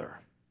together.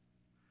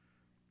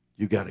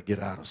 You got to get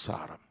out of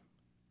Sodom.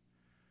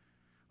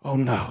 Oh,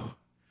 no.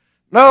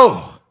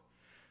 No.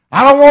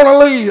 I don't want to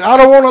leave. I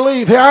don't want to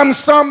leave here. I'm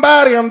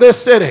somebody in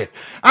this city.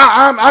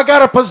 I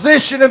got a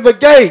position in the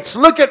gates.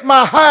 Look at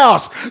my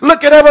house.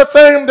 Look at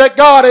everything that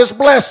God has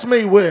blessed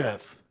me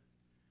with.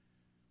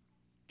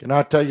 Can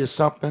I tell you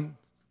something?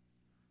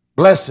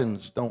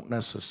 Blessings don't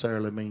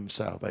necessarily mean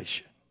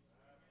salvation.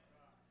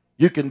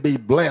 You can be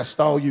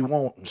blessed all you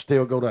want and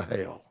still go to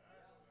hell.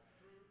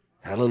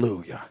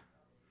 Hallelujah.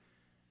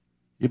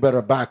 You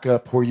better back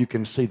up where you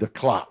can see the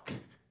clock.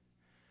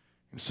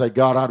 And say,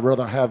 God, I'd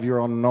rather have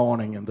your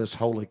anointing in this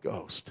Holy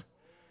Ghost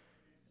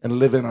and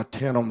live in a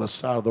tent on the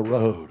side of the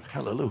road.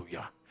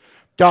 Hallelujah.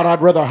 God,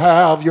 I'd rather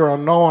have your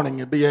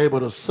anointing and be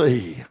able to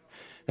see,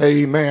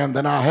 amen,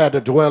 than I had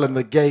to dwell in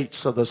the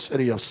gates of the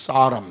city of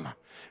Sodom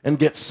and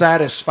get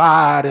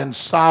satisfied in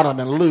Sodom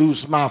and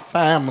lose my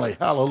family.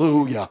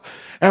 Hallelujah.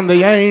 And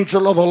the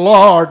angel of the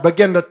Lord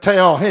began to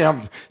tell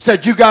him,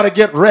 said, you got to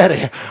get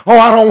ready. Oh,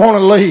 I don't want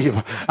to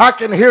leave. I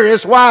can hear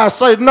his wife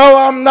say, no,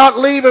 I'm not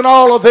leaving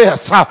all of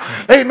this.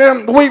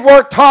 Amen. We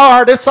worked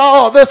hard. This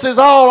is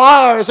all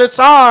ours. It's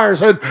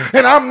ours. And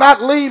I'm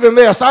not leaving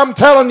this. I'm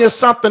telling you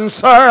something,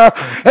 sir.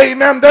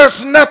 Amen.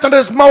 There's nothing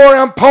that's more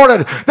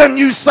important than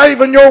you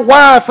saving your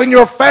wife and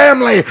your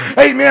family.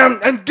 Amen.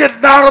 And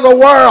getting out of the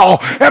world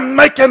and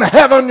making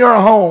heaven your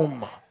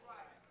home.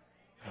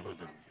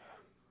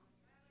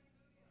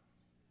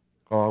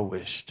 Oh, I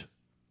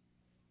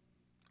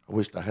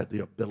wished I had the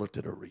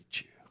ability to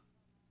reach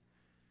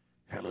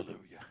you. Hallelujah.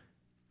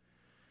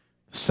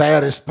 The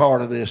saddest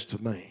part of this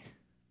to me,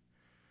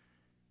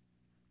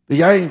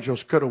 the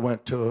angels could have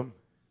went to him,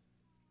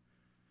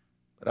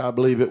 but I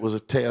believe it was a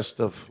test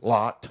of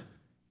Lot.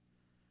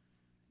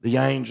 The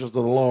angels of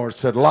the Lord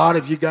said, Lot,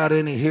 have you got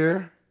any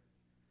here?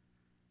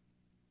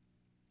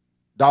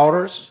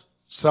 Daughters,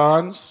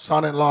 sons,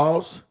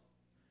 son-in-laws?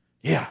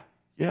 Yeah.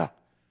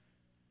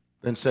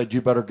 Then said,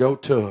 you better go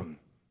to him,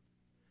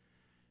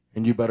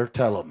 and you better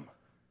tell him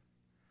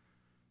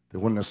that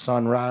when the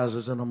sun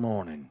rises in the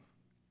morning,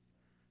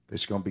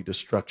 there's going to be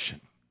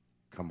destruction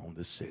come on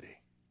this city.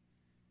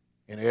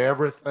 And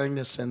everything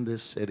that's in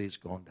this city is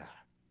going to die.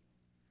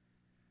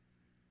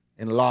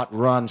 And Lot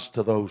runs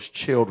to those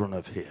children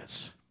of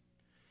his.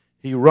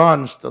 He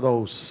runs to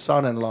those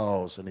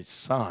son-in-laws and his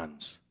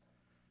sons.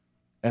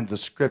 And the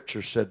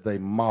scripture said they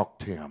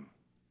mocked him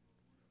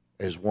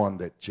as one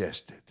that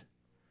jested.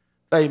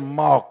 They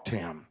mocked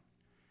him.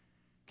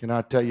 Can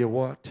I tell you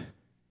what?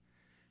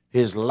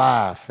 His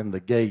life in the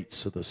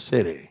gates of the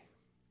city,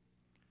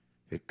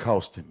 it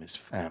cost him his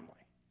family.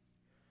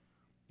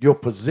 Your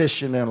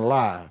position in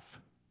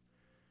life,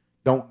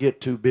 don't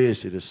get too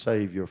busy to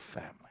save your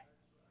family.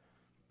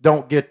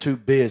 Don't get too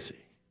busy,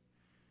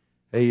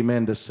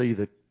 amen, to see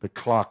that the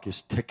clock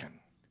is ticking.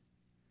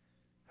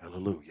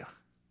 Hallelujah.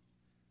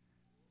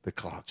 The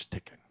clock's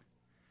ticking.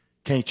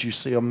 Can't you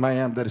see a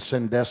man that is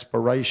in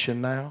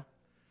desperation now?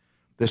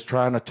 That's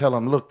trying to tell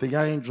him, look, the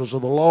angels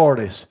of the Lord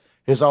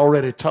has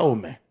already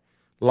told me.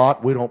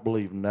 Lot, we don't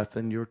believe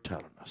nothing you're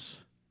telling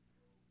us.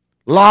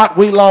 Lot,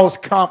 we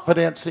lost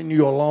confidence in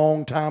you a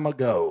long time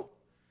ago.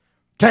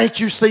 Can't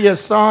you see his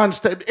sons?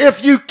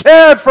 If you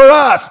cared for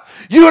us,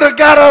 you would have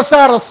got us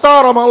out of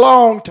Sodom a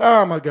long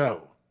time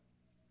ago.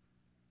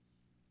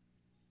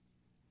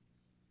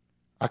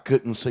 I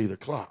couldn't see the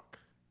clock.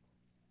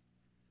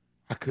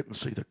 I couldn't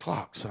see the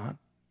clock, son.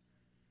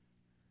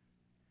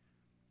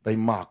 They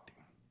mocked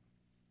him.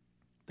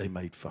 They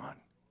made fun.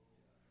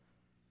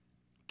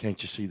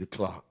 Can't you see the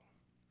clock?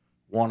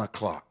 1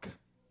 o'clock.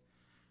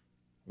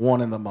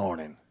 1 in the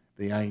morning.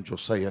 The angel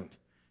saying,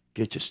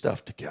 get your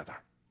stuff together.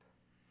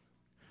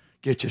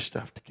 Get your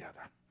stuff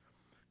together.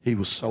 He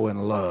was so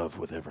in love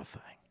with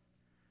everything.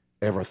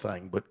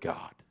 Everything but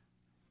God.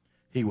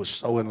 He was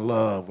so in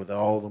love with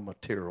all the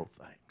material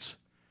things.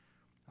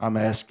 I'm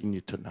asking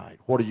you tonight,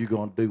 what are you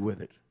going to do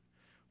with it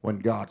when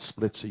God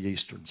splits the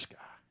eastern sky?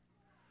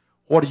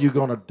 What are you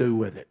going to do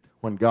with it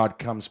when God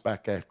comes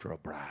back after a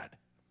bride?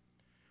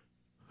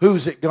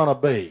 Who's it going to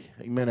be?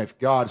 Amen. If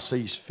God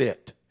sees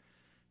fit,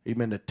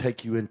 amen, to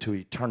take you into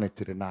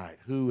eternity tonight,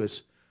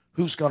 who's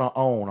going to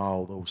own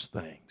all those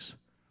things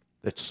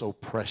that's so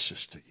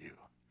precious to you?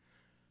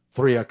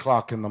 3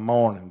 o'clock in the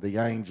morning, the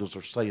angels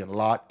are saying,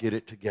 Lot, get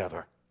it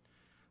together.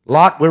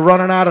 Lot, we're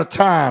running out of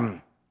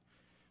time.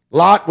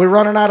 Lot, we're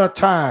running out of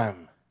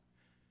time.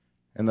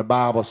 And the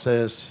Bible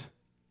says,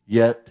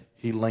 yet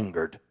he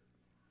lingered.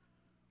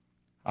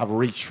 I've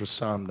reached for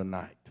some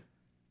tonight.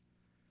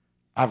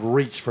 I've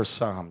reached for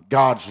some.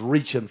 God's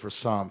reaching for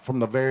some. From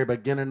the very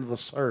beginning of the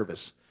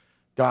service,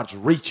 God's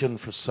reaching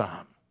for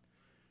some,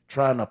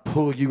 trying to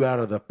pull you out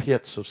of the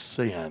pits of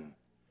sin,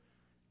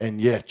 and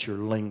yet you're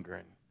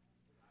lingering.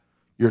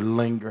 You're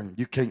lingering.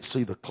 You can't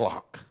see the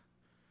clock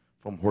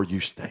from where you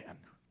stand.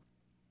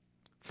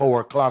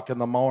 4 o'clock in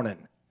the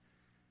morning,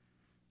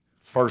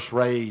 first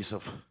rays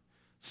of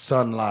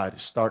sunlight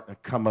is starting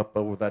to come up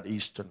over that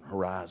eastern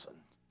horizon.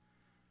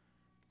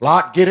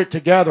 Lot, get it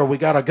together. We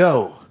got to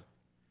go.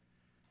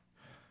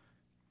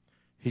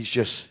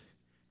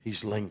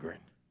 He's lingering.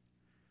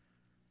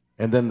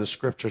 And then the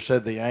scripture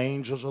said the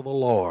angels of the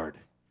Lord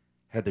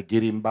had to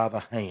get him by the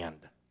hand.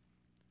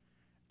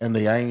 And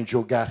the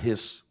angel got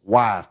his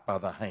wife by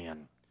the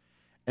hand.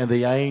 And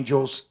the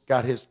angels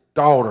got his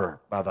daughter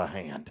by the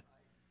hand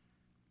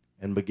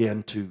and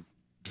began to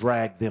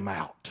drag them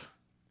out.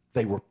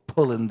 They were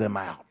pulling them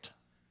out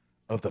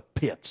of the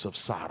pits of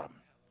Sodom.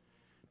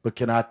 But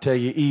can I tell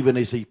you, even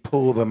as he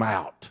pulled them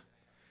out,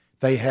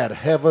 they had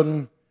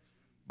heaven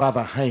by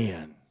the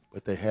hand,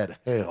 but they had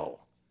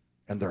hell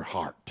in their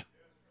heart.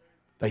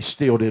 They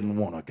still didn't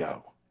want to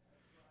go.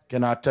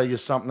 Can I tell you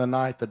something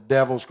tonight? The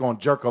devil's going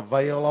to jerk a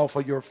veil off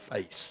of your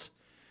face.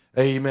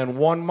 Amen.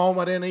 One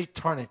moment in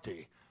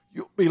eternity,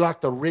 you'll be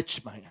like the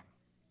rich man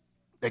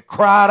that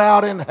cried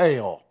out in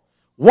hell.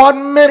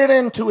 1 minute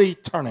into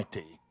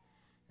eternity,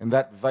 and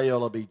that veil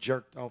will be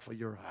jerked off of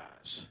your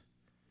eyes.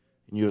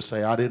 And you'll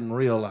say, I didn't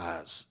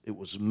realize it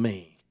was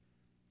me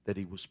that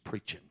he was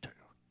preaching to.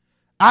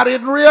 I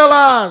didn't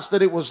realize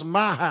that it was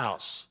my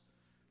house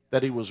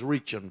that he was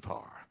reaching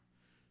for.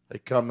 They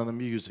come to the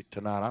music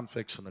tonight. I'm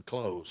fixing to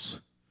close.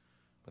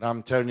 But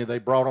I'm telling you, they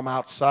brought them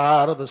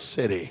outside of the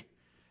city.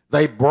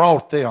 They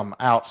brought them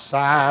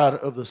outside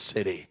of the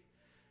city.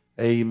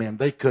 Amen.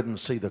 They couldn't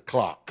see the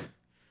clock.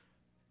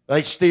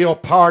 They still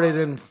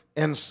partied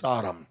in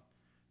Sodom.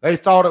 They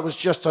thought it was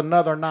just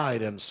another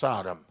night in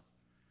Sodom.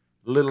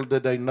 Little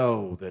did they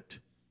know that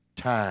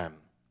time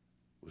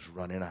was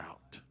running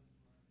out.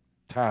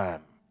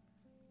 Time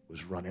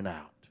was running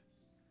out.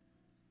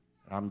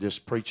 I'm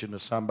just preaching to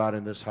somebody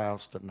in this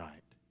house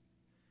tonight.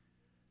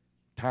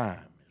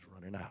 Time is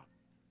running out.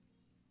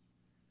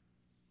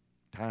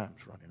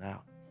 Time's running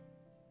out.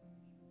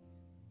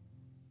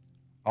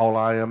 All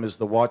I am is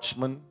the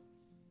watchman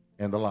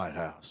in the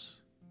lighthouse.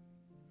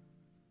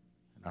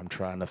 And I'm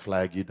trying to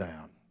flag you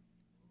down.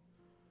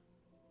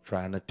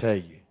 Trying to tell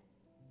you,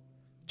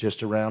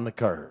 just around the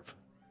curve,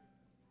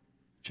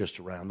 just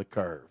around the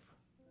curve,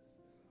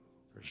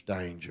 there's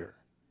danger,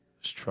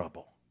 there's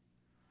trouble,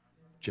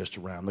 just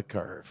around the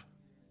curve.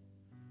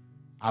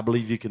 I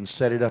believe you can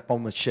set it up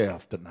on the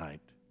shelf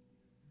tonight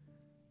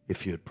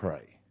if you'd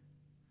pray.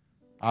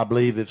 I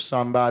believe if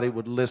somebody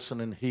would listen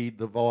and heed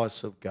the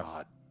voice of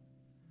God.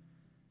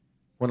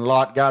 When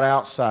Lot got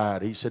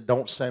outside, he said,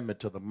 don't send me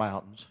to the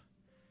mountains.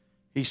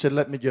 He said,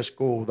 let me just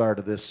go over there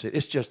to this city.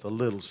 It's just a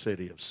little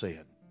city of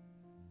sin.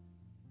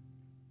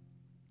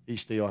 He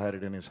still had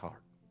it in his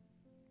heart.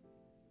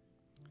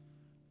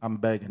 I'm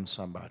begging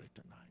somebody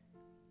tonight.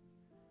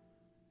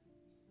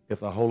 If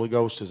the Holy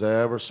Ghost has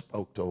ever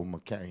spoke to old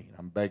McCain,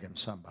 I'm begging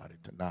somebody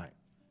tonight.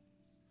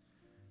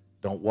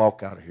 Don't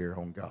walk out of here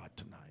on God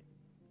tonight.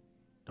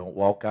 Don't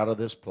walk out of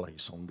this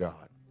place on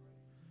God.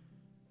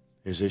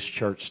 As this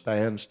church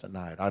stands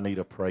tonight, I need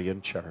a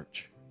praying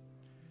church.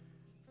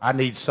 I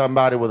need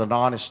somebody with an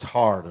honest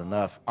heart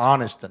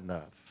honest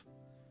enough.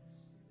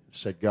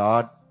 Said,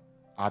 God,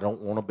 I don't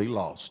want to be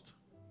lost.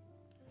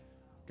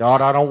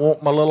 God, I don't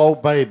want my little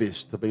old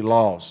babies to be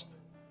lost.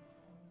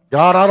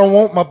 God, I don't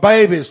want my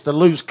babies to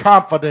lose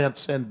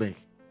confidence in me.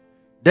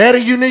 Daddy,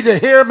 you need to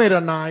hear me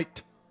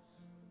tonight.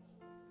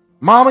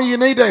 Mama, you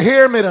need to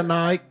hear me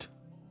tonight.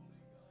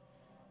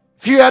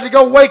 If you had to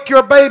go wake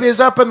your babies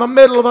up in the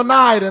middle of the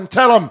night and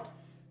tell them,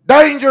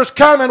 danger's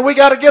coming, we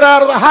got to get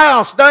out of the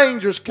house,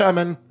 danger's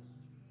coming,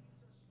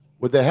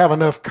 would they have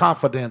enough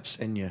confidence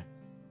in you?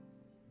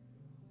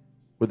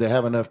 Would they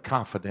have enough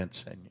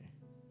confidence in you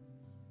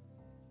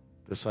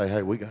to say,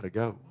 hey, we got to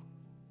go?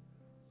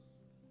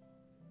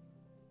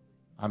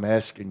 I'm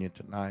asking you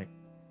tonight.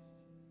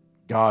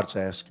 God's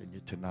asking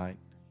you tonight.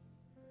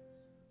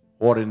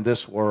 What in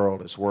this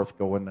world is worth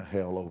going to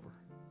hell over?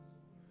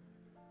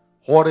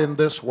 What in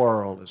this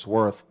world is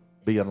worth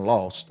being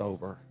lost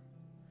over?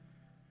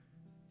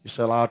 You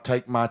say, I'll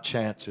take my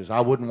chances. I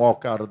wouldn't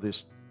walk out of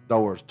these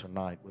doors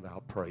tonight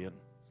without praying.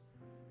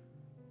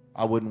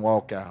 I wouldn't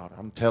walk out.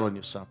 I'm telling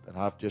you something.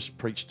 I've just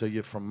preached to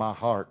you from my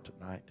heart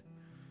tonight.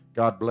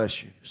 God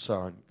bless you,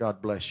 son.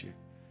 God bless you.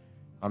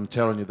 I'm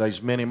telling you,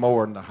 there's many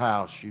more in the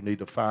house. You need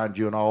to find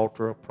you an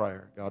altar of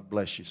prayer. God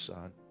bless you,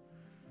 son.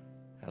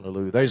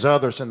 Hallelujah. There's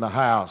others in the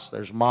house.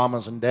 There's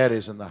mamas and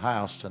daddies in the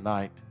house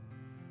tonight.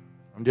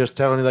 I'm just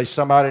telling you, there's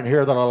somebody in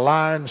here that a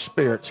lying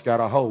spirit's got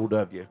a hold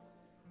of you.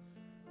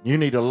 You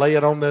need to lay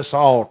it on this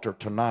altar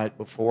tonight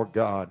before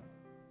God.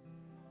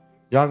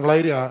 Young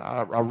lady,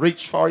 I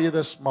reached for you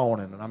this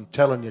morning, and I'm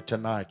telling you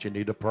tonight, you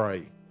need to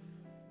pray.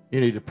 You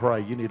need to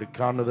pray. You need to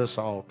come to this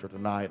altar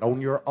tonight. On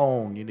your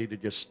own, you need to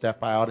just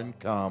step out and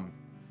come.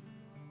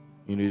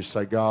 You need to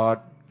say,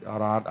 God,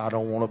 I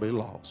don't want to be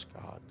lost,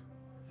 God.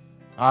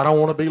 I don't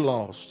want to be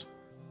lost.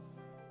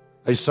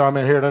 There's some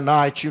in here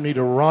tonight, you need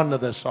to run to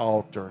this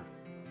altar.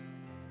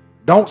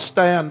 Don't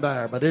stand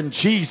there, but in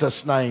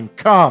Jesus' name,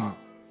 come.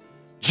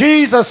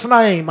 Jesus'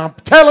 name, I'm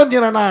telling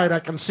you tonight, I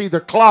can see the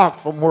clock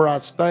from where I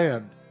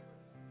stand.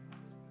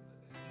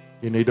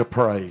 You need to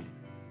pray.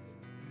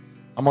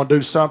 I'm going to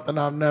do something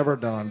I've never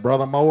done.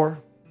 Brother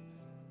Moore,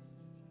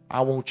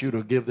 I want you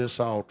to give this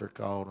altar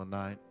call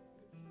tonight.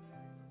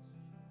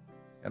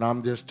 And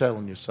I'm just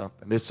telling you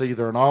something. It's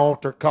either an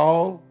altar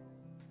call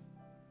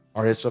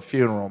or it's a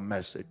funeral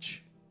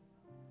message.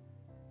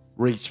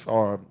 Reach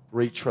for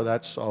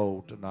that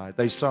soul tonight.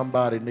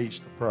 Somebody needs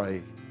to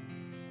pray.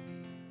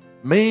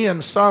 Me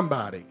and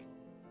somebody.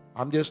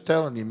 I'm just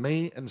telling you,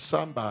 me and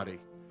somebody.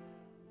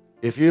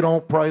 If you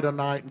don't pray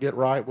tonight and get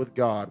right with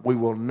God, we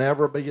will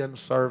never be in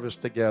service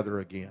together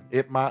again.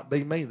 It might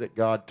be me that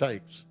God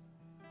takes.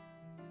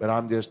 But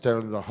I'm just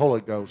telling you, the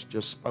Holy Ghost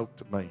just spoke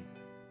to me.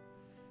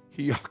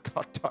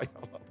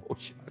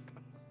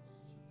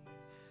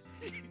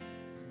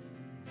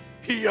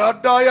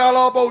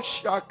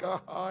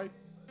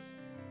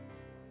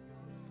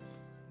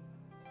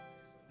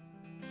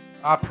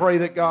 I pray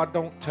that God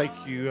don't take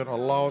you in a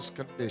lost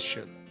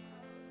condition.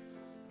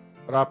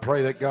 But I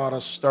pray that God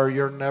will stir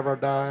your never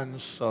dying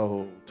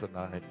soul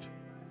tonight.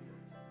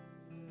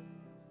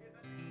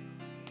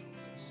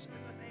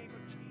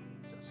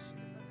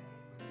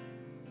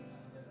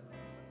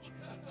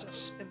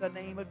 In the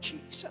name of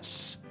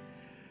Jesus.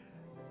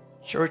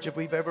 Church, if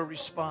we've ever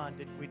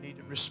responded, we need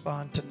to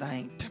respond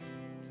tonight.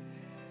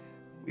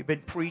 We've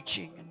been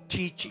preaching and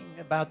teaching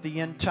about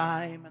the end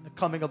time and the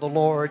coming of the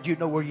Lord. You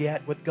know where you're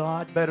at with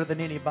God better than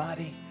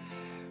anybody.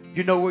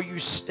 You know where you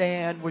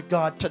stand with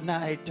God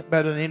tonight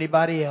better than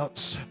anybody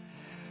else.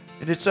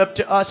 And it's up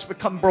to us to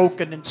become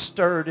broken and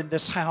stirred in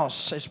this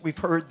house as we've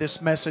heard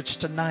this message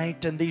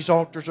tonight and these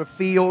altars are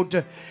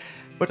filled.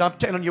 But I'm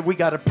telling you, we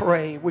got to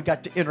pray. We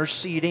got to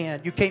intercede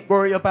in. You can't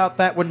worry about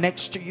that one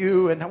next to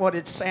you and what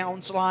it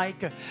sounds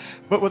like.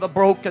 But with a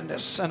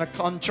brokenness and a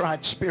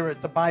contrite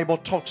spirit, the Bible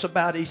talks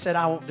about it. He said,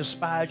 I won't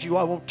despise you.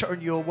 I won't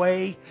turn you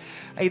away.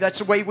 Hey, that's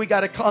the way we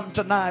got to come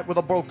tonight, with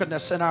a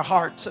brokenness in our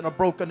hearts and a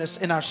brokenness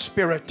in our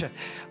spirit,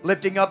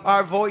 lifting up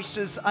our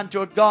voices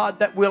unto a God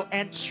that will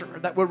answer,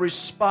 that will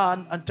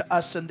respond unto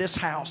us in this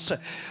house.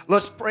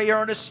 Let's pray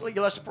earnestly.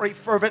 Let's pray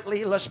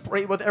fervently. Let's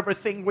pray with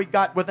everything we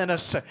got within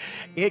us.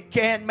 It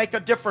can make a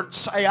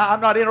difference. Hey,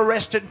 I'm not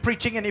interested in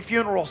preaching any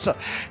funerals.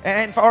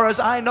 And far as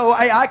I know,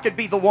 hey, I could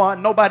be the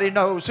one. Nobody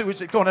knows who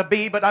is it going to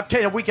be, but I'm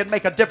telling you, we can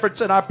make a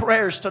difference in our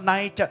prayers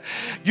tonight.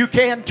 You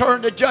can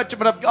turn the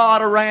judgment of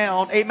God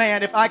around.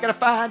 Amen. If I could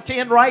find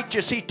 10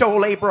 righteous, he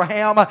told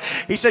Abraham,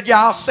 he said,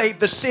 yeah, I'll save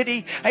the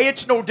city. Hey,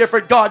 it's no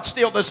different. God's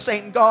still the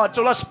same God.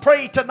 So let's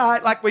pray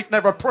tonight like we've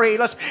never prayed.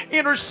 Let's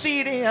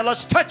intercede in.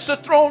 Let's touch the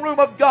throne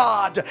room of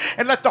God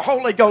and let the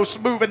Holy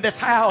Ghost move in this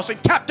house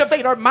and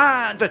captivate our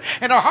minds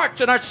and our hearts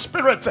and our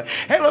spirits.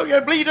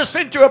 Hallelujah. Lead us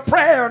into a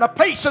prayer and a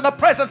place in the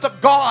presence of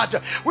God.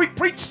 We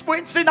preach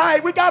Wednesday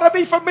night. We got to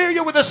be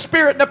familiar with the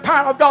Spirit and the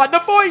power of God and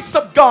the voice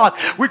of God.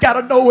 We got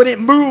to know when it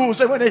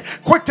moves and when it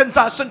quickens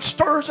us and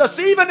stirs us,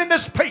 even in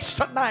this place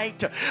tonight.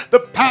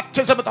 The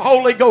baptism of the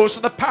Holy Ghost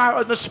and the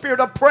power and the Spirit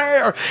of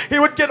prayer. He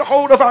would get a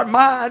hold of our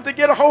minds and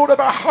get a hold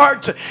of our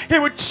hearts. He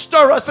would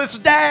stir us as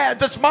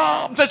dads, as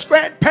moms, as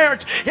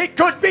grandparents. It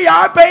could be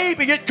our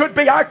baby. It could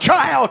be our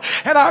child.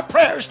 And our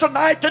prayers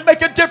tonight can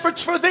make a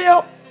difference for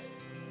them.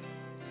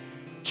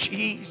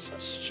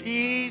 Jesus,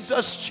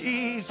 Jesus,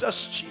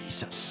 Jesus,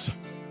 Jesus.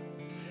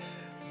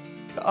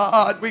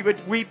 God, we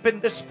would weep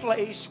in this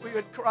place. We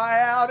would cry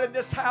out in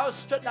this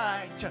house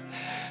tonight.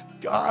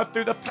 God,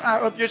 through the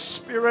power of your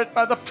Spirit,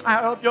 by the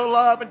power of your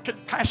love and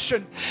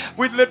compassion,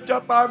 we lift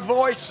up our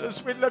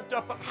voices, we lift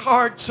up our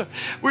hearts.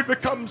 We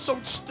become so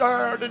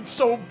stirred and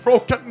so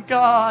broken,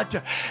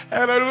 God.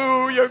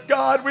 Hallelujah,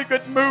 God, we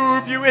could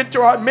move you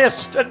into our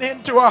midst and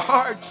into our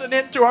hearts and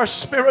into our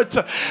spirits.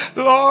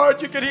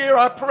 Lord, you could hear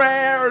our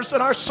prayers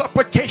and our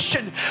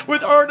supplication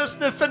with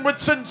earnestness and with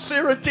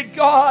sincerity,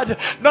 God,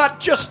 not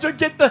just to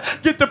get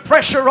the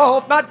pressure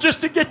off, not just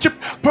to get you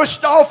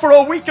pushed off for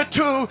a week or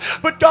two,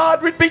 but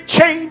God, we'd be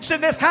changed in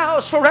this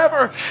house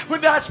forever. When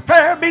that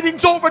prayer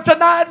meeting's over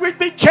tonight, we'd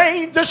be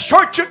changed. This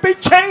church would be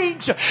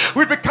changed.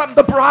 We'd become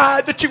the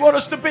bride that you want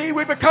us to be.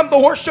 We'd become the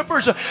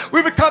worshipers.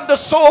 We'd become the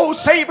soul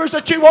savers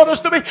that you want us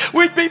to be.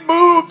 We'd be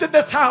moved in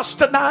this house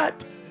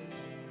tonight.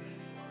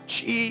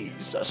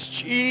 Jesus,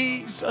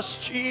 Jesus,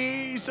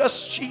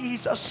 Jesus,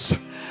 Jesus.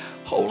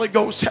 Holy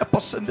Ghost, help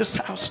us in this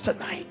house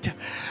tonight.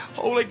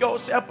 Holy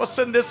Ghost, help us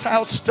in this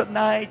house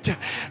tonight.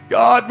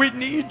 God, we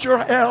need your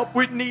help.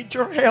 We need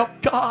your help,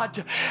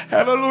 God.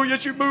 Hallelujah.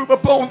 As you move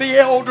upon the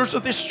elders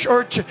of this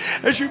church,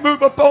 as you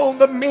move upon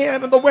the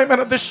men and the women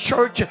of this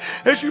church,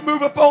 as you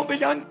move upon the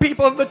young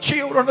people and the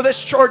children of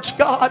this church,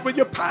 God, with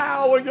your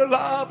power, your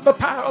love, and the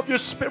power of your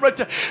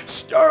Spirit,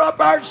 stir up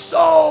our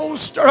souls,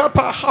 stir up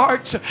our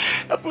hearts.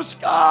 Help us,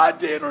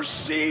 God, to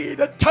intercede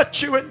and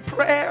touch you in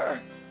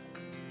prayer.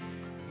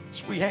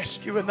 So we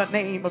ask you in the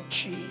name of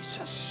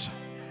Jesus.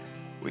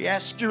 We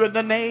ask you in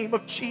the name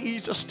of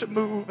Jesus to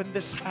move in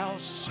this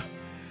house.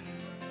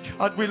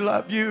 God, we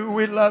love you.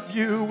 We love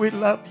you. We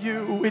love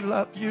you. We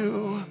love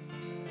you.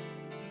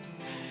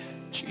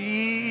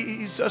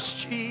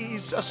 Jesus,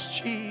 Jesus,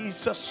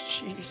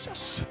 Jesus,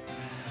 Jesus.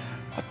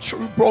 A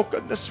true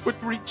brokenness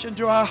would reach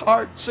into our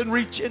hearts and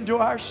reach into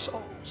our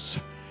souls.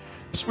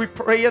 As we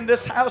pray in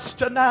this house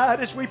tonight,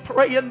 as we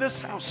pray in this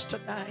house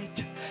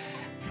tonight,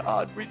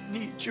 God, we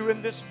need you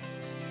in this.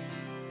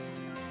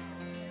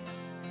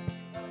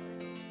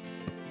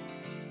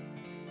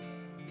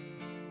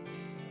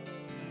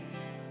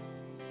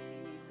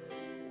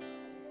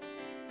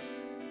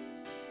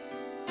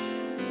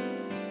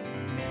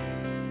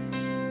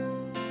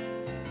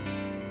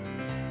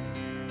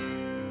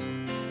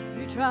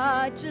 You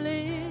tried to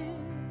live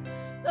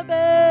the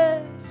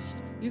best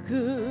you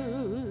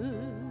could.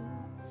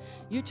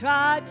 You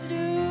tried to do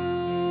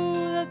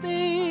the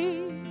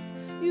things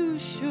you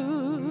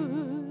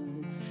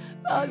should,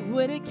 but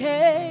when it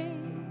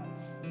came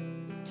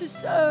to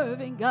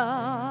serving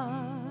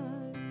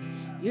God,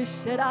 you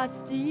said, I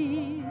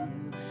still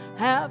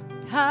have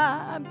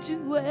time to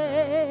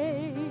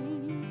wait.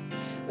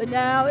 But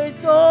now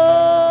it's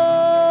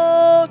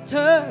all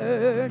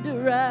turned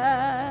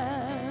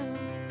around.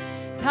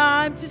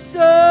 Time to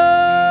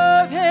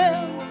serve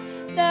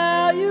Him.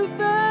 Now you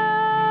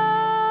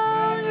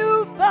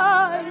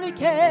finally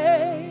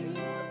came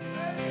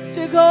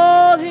to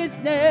call His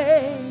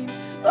name,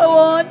 but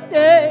one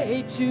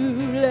day too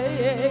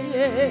late.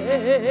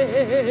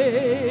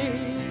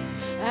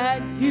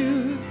 And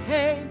you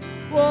came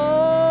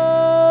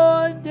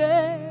one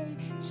day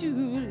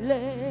too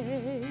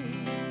late.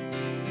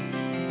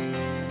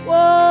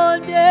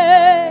 One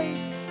day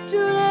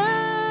too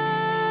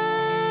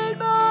late,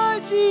 my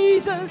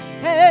Jesus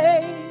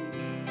came.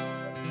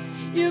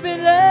 You've been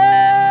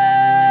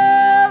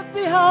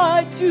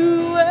behind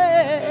to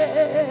wait.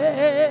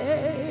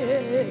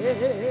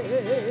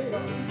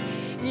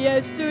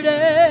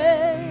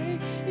 Yesterday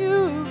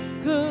you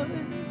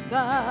couldn't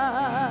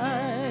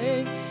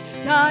find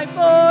time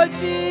for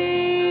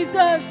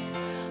Jesus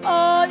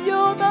on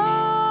your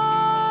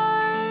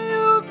mind.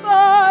 You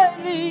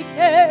finally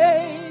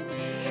came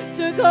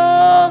to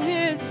call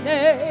his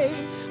name,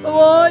 but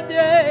one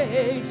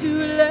day too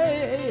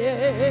late.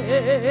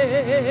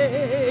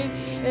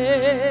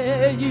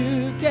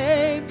 You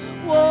came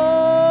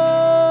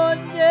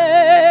one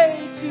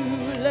day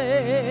too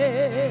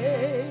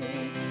late.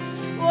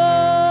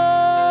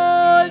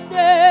 One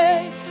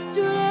day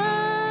too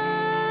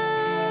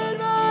late,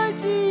 my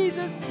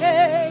Jesus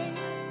came.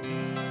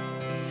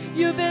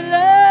 You've been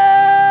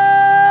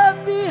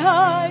left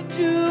behind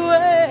to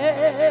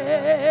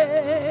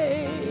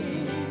wait.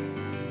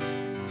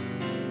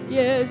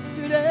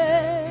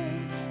 Yesterday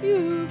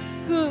you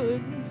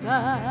couldn't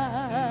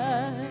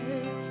find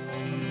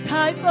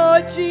time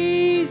for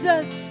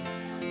Jesus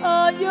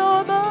on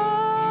your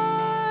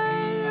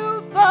mind.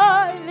 You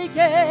finally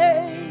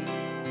came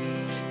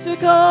to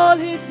call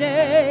his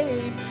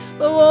name,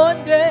 but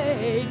one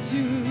day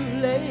too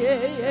late.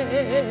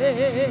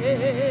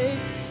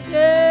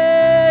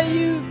 Yeah,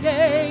 you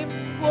came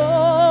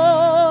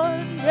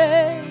one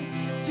day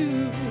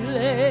too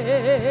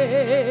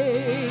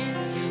late.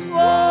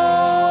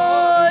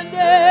 One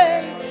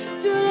day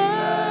too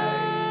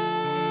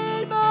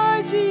late,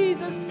 my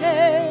Jesus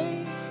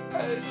came,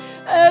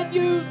 and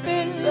you've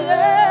been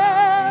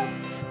left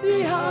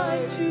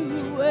behind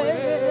to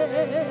wait.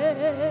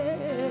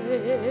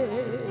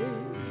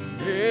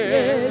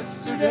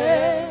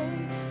 Yesterday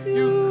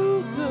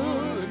you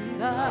couldn't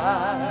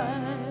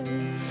find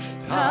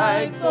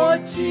time for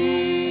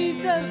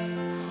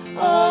Jesus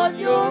on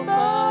your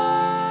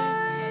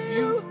mind.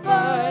 You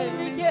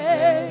finally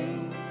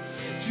came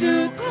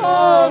to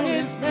call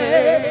his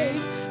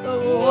name, but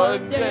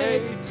one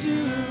day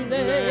too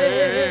late.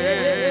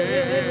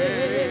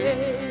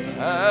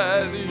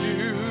 And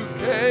you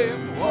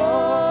came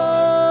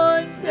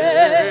one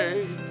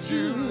day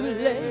too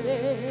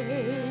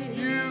late.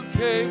 You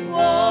came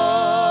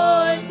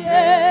one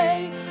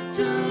day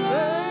too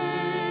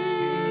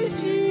late.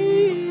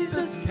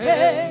 Jesus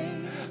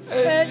came,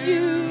 and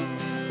you've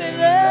been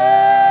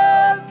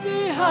left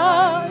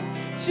behind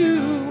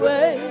to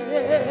wait.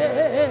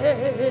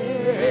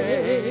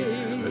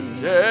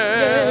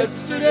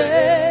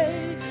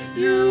 Yesterday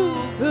you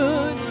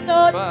could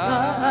not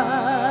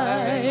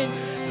find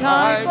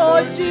time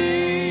for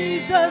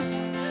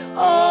Jesus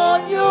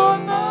on your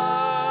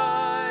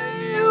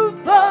mind.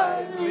 You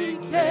finally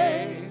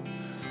came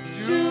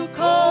to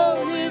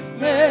call his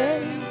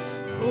name,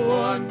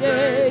 one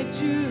day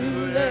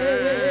too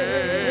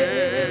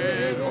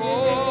late.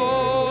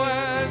 Oh,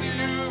 and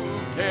you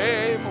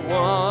came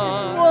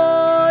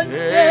one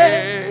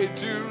day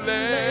too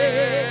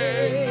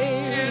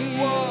late. It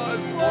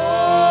was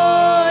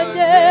one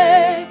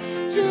day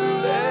too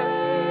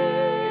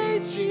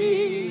late.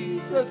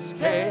 Jesus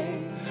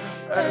came,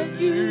 and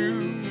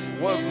you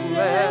was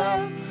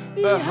left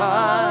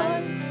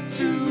behind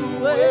to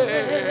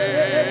wait.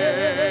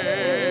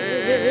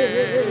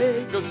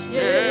 'Cause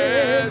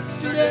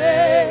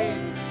yesterday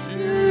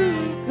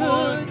you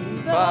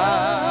couldn't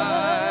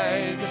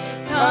find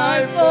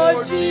time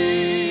for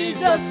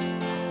Jesus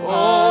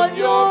on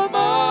your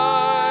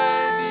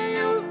mind.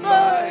 You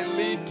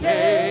finally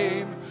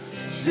came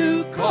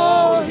to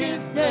call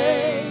his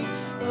name,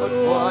 but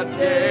one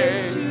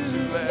day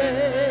too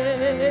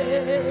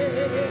late.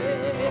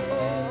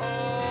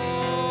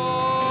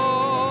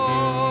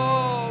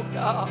 Oh,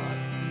 God.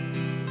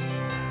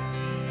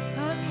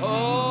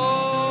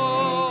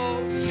 Oh,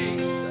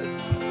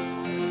 Jesus.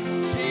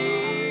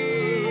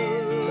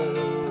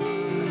 Jesus.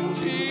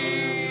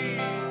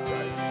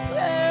 Jesus.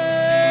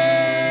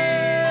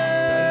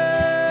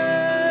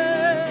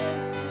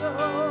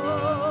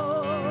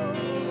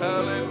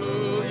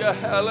 Hallelujah,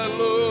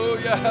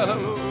 hallelujah,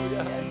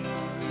 hallelujah.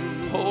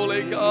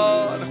 Holy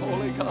God,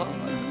 holy God.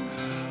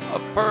 A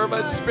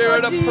fervent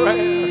spirit of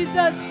prayer.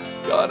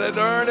 God, an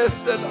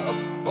earnest and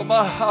from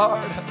my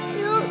heart,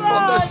 from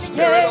the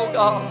Spirit, oh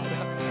God.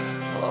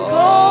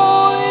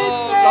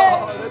 Oh,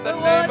 Lord, in the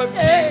name of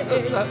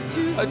Jesus, a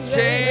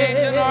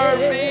change in our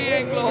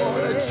being, Lord,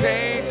 a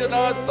change in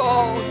our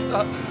thoughts,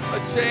 a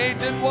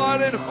change in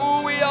what and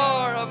who we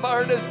are, of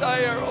our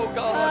desire, oh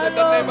God, in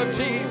the name of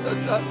Jesus.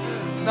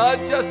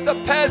 Not just a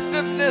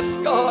passiveness,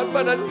 God,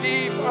 but a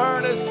deep,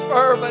 earnest,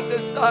 fervent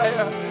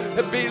desire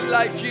to be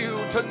like you,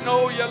 to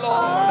know you,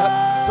 Lord,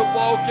 to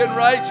walk in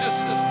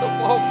righteousness, to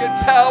walk in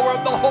power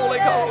of the Holy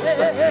Ghost,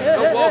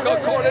 to walk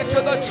according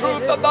to the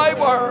truth of thy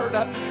word.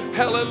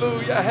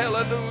 Hallelujah,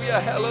 hallelujah,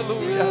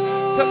 hallelujah.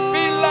 To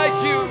be like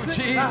you,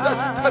 Jesus,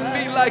 to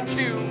be like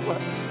you.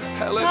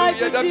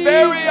 Hallelujah, to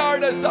bury our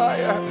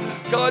desire.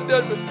 God,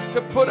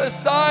 to put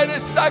aside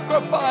and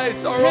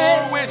sacrifice our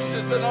own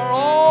wishes and our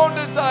own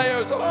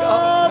desires, oh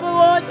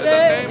God. In the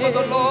name of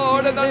the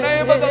Lord, in the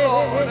name of the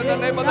Lord, in the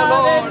name of the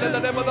Lord, in the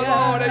name of the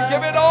Lord. And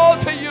give it all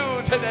to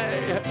you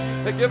today.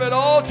 And give it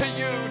all to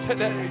you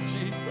today,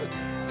 Jesus.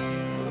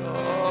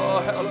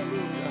 Oh,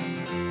 hallelujah.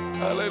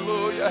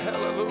 Hallelujah,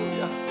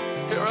 hallelujah.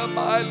 Here am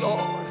I,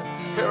 Lord.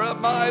 Here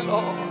am I,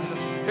 Lord.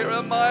 Here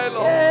am I,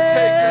 Lord.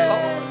 Take me,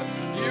 Lord.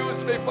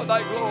 Use me for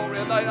thy glory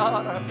and thine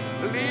honor.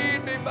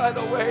 Lead me by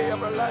the way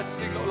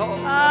everlasting, O Lord.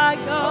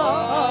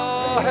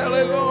 Oh,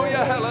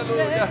 hallelujah,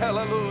 hallelujah,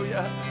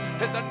 hallelujah.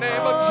 In the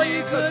name of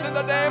Jesus, in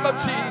the name of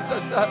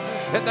Jesus,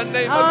 in the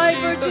name of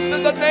Jesus,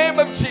 in the name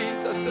of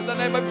Jesus, in the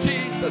name of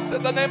Jesus,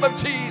 in the name of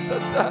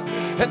Jesus,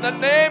 in the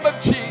name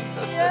of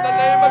Jesus, in the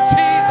name of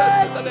Jesus,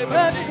 in the name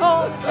of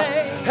Jesus.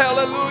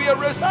 Hallelujah,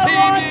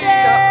 receive ye,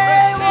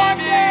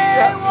 receive ye.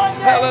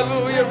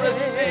 Hallelujah,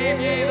 receive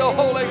ye the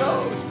Holy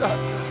Ghost.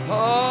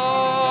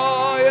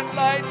 Oh,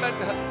 enlightenment,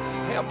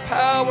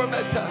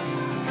 empowerment,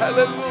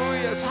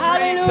 hallelujah,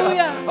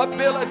 strength,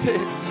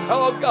 ability.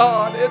 Oh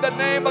God, in the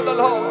name of the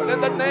Lord, in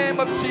the name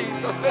of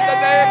Jesus, in the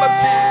name of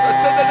Jesus,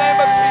 in the name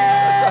of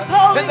Jesus,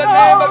 in the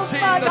name of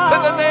Jesus,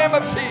 in the name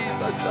of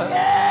Jesus.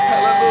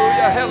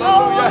 Hallelujah,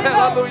 hallelujah,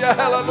 hallelujah,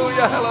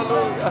 hallelujah,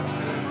 hallelujah.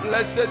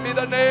 Blessed be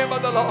the name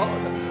of the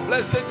Lord.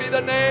 Blessed be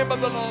the name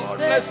of the Lord.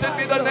 Blessed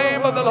be the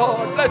name of the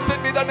Lord.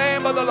 Blessed be the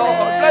name of the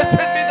Lord. Blessed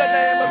be the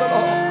name of the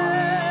Lord.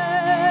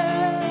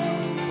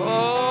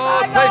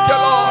 Oh, thank you,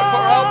 Lord,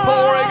 for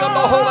outpouring of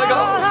the Holy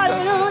Ghost.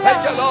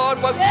 Thank you, Lord,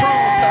 for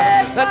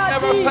truth that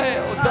never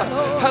fails.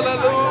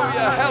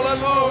 Hallelujah,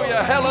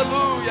 hallelujah,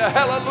 hallelujah,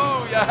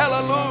 hallelujah,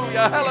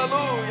 hallelujah,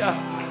 hallelujah.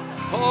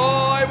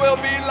 Oh, I will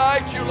be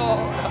like you,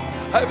 Lord.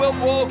 I will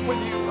walk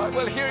with you. I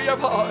will hear your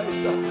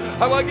voice.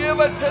 I will give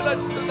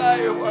attendance to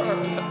thy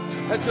word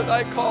and to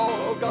thy call,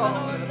 oh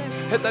God.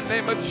 In the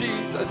name of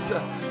Jesus,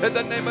 in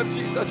the name of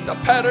Jesus, to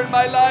pattern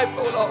my life,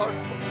 oh Lord,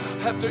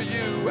 after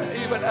you,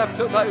 even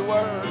after thy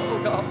word,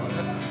 oh God.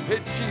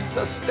 In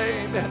Jesus'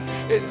 name,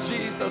 in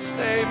Jesus'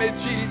 name, in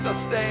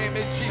Jesus' name,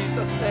 in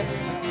Jesus'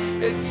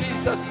 name, in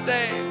Jesus'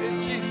 name, in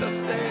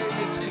Jesus' name,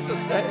 in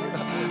Jesus'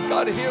 name.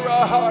 God, hear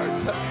our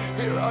hearts,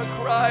 hear our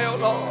cry, oh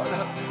Lord.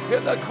 Hear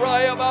the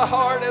cry of our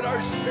heart and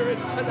our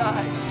spirits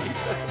tonight,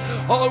 Jesus.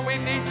 Oh, we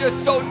need you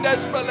so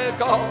desperately,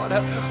 God.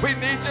 We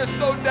need you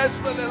so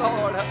desperately,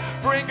 Lord.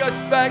 Bring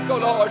us back, oh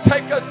Lord.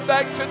 Take us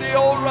back to the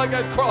old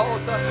rugged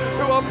cross,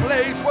 to a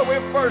place where we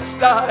first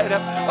died,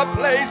 a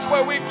place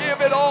where we give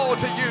it all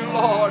to you,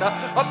 Lord,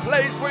 a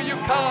place where you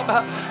come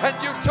and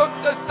you took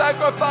the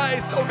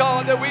sacrifice, oh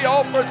God, that we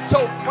offered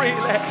so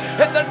freely.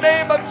 In the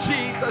name of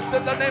Jesus,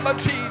 in the name of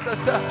Jesus.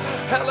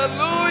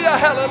 Hallelujah,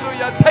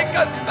 hallelujah. Take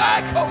us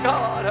back, oh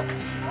God, to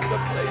the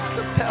place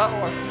of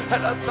power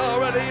and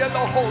authority in the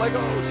Holy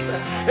Ghost.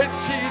 In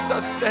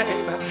Jesus'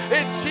 name,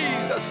 in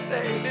Jesus'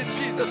 name, in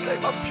Jesus'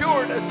 name, of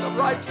pureness, of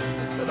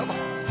righteousness, and of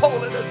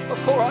holiness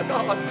before our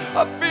God,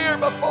 of fear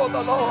before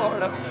the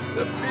Lord,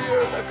 to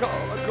fear the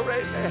God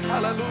greatly.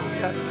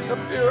 Hallelujah. To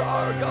fear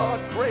our God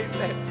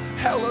greatly.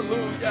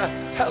 Hallelujah,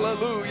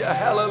 hallelujah,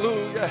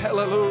 hallelujah,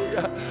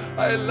 hallelujah.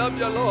 I love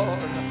you, Lord.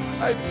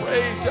 I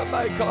praise you,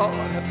 my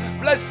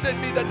God. Blessed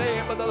be the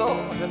name of the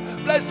Lord.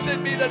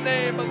 Blessed be the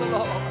name of the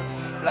Lord.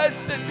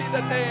 Blessed be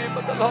the name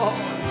of the Lord.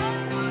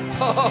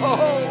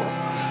 Oh,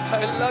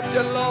 I love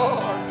you,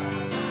 Lord.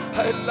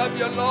 I love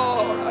you,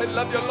 Lord. I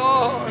love you,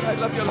 Lord. I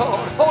love you,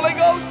 Lord. Holy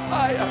Ghost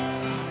fire.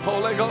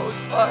 Holy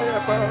Ghost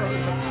fire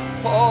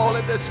burn. Fall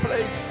in this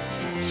place.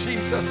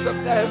 Jesus of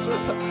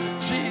Nazareth.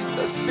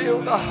 Jesus, fill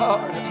the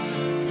heart.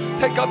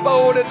 Take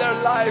abode in their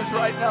lives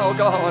right now,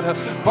 God.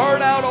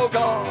 Burn out, oh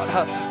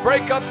God.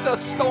 Break up the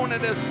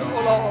stoniness,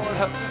 oh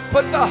Lord.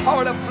 Put the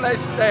heart of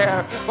flesh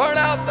there. Burn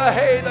out the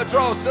hay, the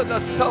dross, and the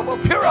stubble.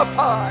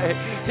 Purify,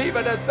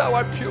 even as thou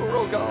art pure,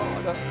 oh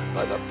God.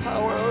 By the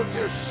power of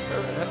your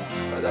Spirit,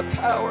 by the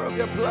power of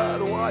your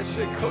blood, wash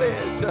and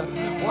cleanse.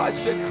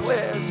 Wash and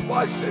cleanse.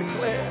 Wash and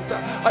cleanse.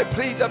 I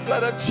plead the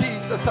blood of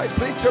Jesus. I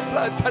plead your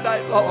blood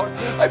tonight, Lord.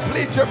 I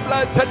plead your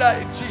blood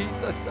tonight,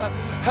 Jesus.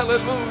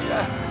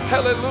 Hallelujah.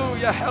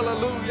 Hallelujah,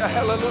 hallelujah,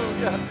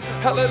 hallelujah,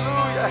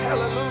 hallelujah,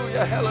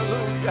 hallelujah,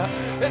 hallelujah.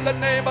 In the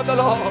name of the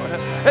Lord,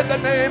 in the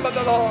name of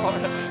the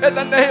Lord, in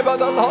the name of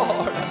the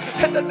Lord,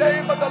 in the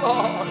name of the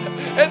Lord,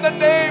 in the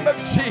name of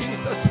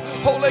Jesus.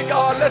 Holy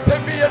God, let there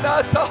be in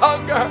us a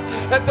hunger.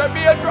 Let there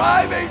be a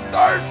driving,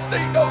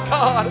 thirsting, oh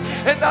God,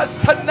 in us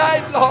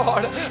tonight,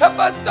 Lord. Help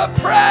us to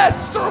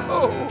press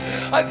through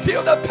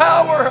until the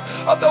power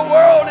of the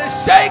world is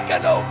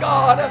shaken, oh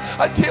God,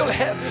 until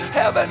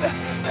heaven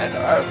and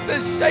earth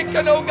is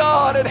shaken, oh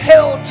God, and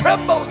hell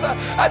trembles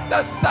at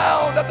the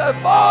sound of the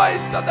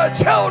voice of the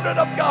children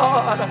of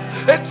God.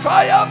 In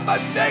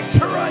triumphant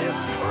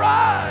victorious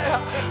cry,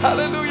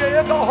 hallelujah,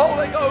 in the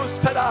Holy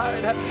Ghost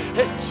tonight.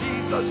 In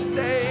Jesus'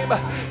 name,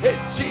 in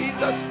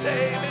Jesus'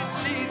 name, in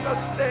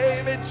Jesus'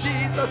 name, in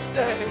Jesus'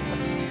 name.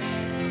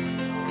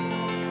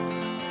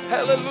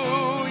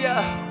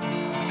 Hallelujah,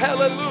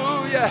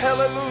 hallelujah,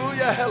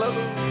 hallelujah,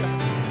 hallelujah.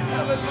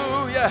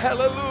 Hallelujah,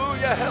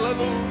 hallelujah,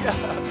 hallelujah.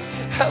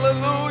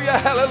 Hallelujah,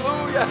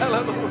 hallelujah,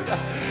 hallelujah.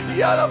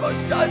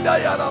 Yarabashanda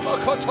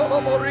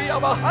yarabakotolo moria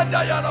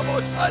bahanda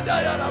yarabashanda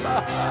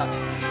yarabaha.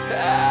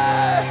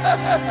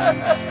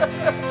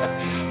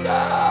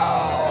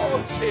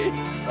 Oh,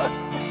 Jesus,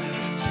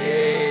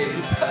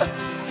 Jesus,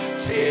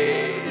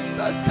 Jesus,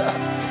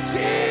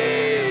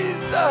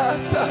 Jesus.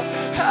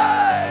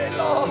 Hey,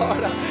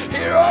 Lord,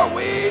 here are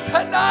we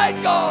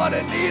tonight, God,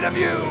 in need of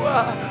you.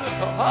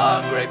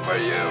 Hungry for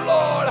you,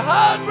 Lord.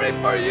 Hungry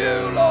for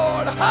you,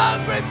 Lord.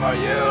 Hungry for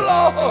you,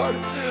 Lord.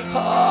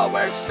 Oh,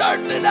 we're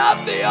searching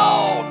out the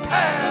old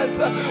paths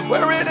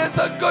wherein is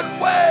a good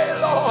way,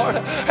 Lord.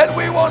 And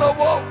we want to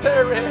walk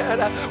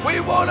therein. We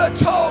want to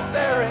talk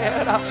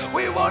therein.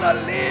 We want to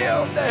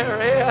live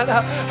therein.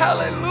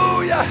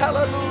 Hallelujah,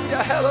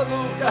 hallelujah,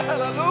 hallelujah,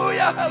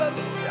 hallelujah,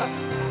 hallelujah.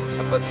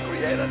 Let's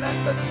create an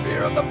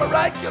atmosphere of the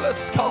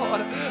miraculous,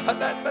 God.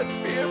 An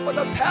atmosphere for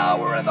the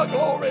power and the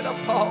glory to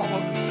fall.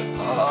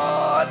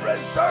 Oh,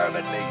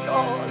 unreservedly,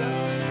 God.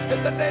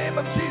 In the name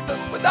of Jesus,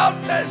 without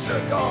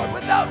measure, God.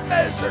 Without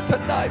measure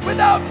tonight.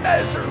 Without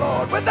measure,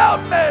 Lord.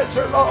 Without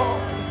measure,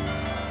 Lord.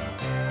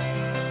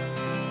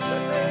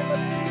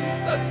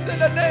 In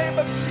the name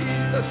of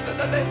Jesus. In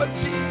the name of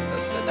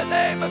Jesus. In the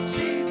name of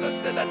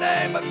Jesus. In the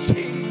name of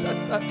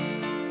Jesus.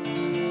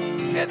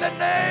 In the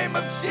name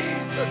of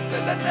Jesus,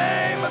 in the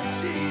name of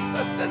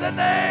Jesus, in the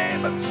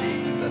name of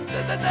Jesus,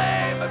 in the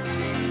name of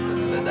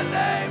Jesus, in the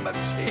name of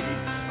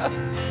Jesus.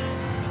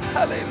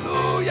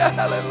 Hallelujah,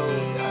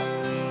 hallelujah.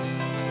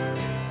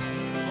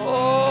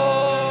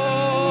 Oh,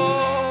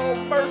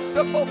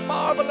 merciful,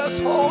 marvelous,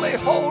 holy,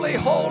 holy,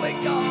 holy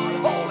God,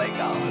 holy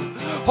God,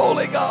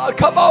 holy God.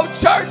 Come on,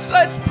 church,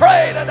 let's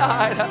pray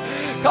tonight.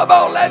 Come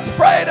on, let's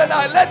pray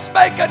tonight. Let's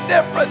make a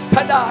difference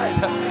tonight.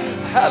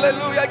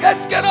 Hallelujah.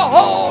 Let's get a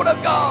hold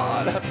of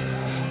God.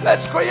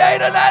 Let's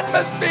create an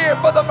atmosphere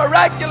for the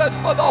miraculous,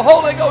 for the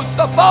Holy Ghost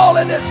to fall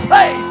in this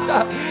place.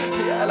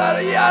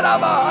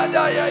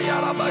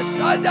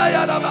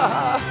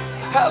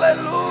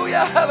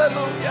 Hallelujah,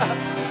 hallelujah.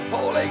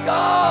 Holy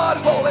God,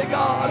 holy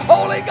God,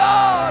 holy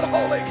God,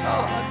 holy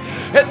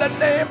God. In the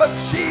name of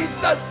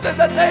Jesus, in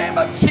the name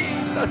of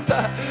Jesus.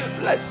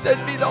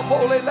 Blessed be the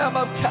Holy Lamb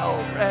of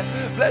Calvary.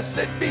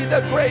 Blessed be the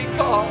great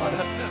God.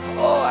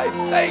 Oh, I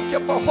thank you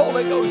for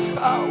Holy Ghost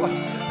power.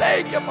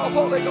 Thank you for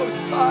Holy Ghost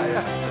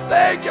fire.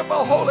 Thank you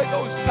for Holy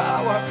Ghost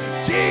power.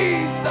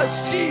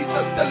 Jesus,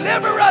 Jesus,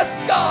 deliver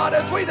us, God,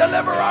 as we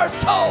deliver our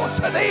souls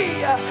to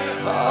Thee.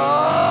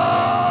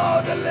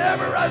 Oh,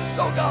 deliver us,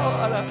 oh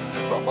God,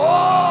 from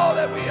all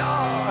that we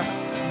are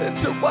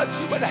into what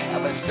You would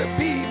have us to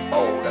be.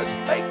 Mold us,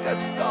 make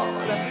us,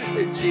 God.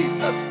 In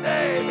Jesus'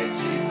 name, in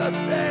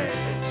Jesus' name,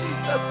 in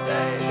Jesus'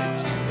 name, in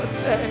Jesus'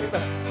 name.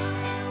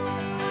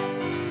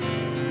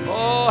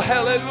 Oh,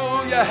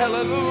 hallelujah,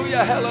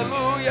 hallelujah,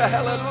 hallelujah,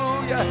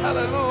 hallelujah,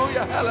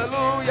 hallelujah,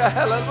 hallelujah,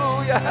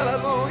 hallelujah,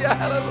 hallelujah,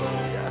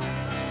 hallelujah.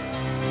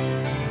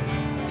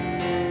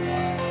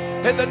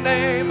 In the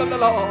name of the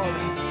Lord,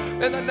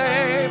 in the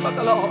name of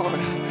the Lord,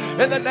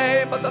 in the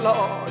name of the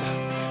Lord.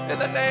 In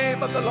the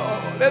name of the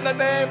Lord, in the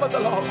name of the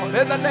Lord,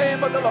 in the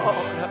name of the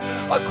Lord.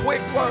 A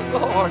quick work,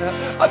 Lord.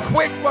 A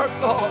quick work,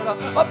 Lord.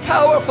 A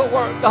powerful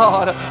work,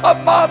 God. A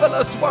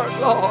marvelous work,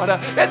 Lord.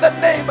 In the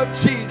name of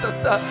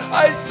Jesus,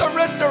 I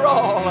surrender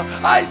all.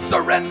 I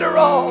surrender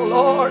all,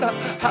 Lord.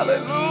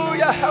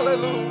 Hallelujah,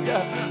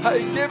 hallelujah. I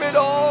give it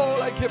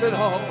all. I give it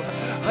all.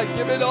 I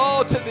give it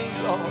all to Thee,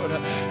 Lord.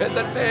 In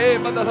the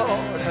name of the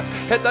Lord.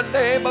 In the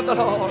name of the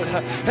Lord.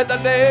 In the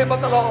name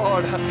of the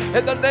Lord.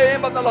 In the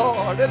name of the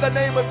Lord. In the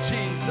name of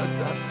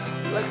Jesus.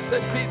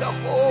 Blessed be the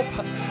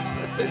hope.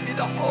 Blessed be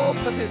the hope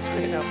of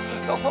Israel.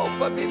 The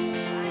hope of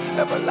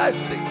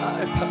everlasting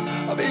life.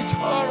 Of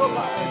eternal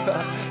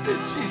life. In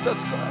Jesus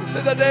Christ.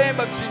 In the name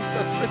of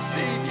Jesus.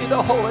 Receive ye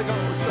the Holy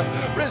Ghost.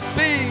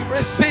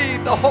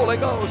 Receive the Holy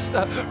Ghost.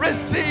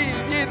 Receive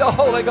ye the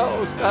Holy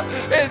Ghost.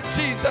 In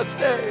Jesus'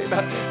 name.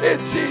 In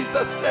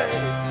Jesus'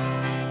 name.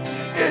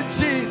 In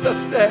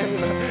Jesus'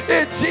 name,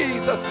 in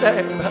Jesus'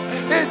 name,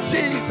 in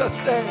Jesus'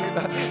 name,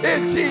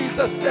 in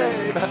Jesus'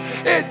 name,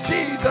 in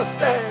Jesus'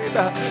 name,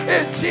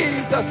 in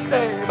Jesus'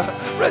 name.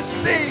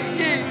 Receive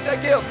ye the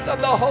gift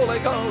of the Holy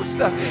Ghost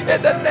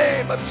in the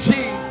name of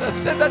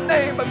Jesus, in the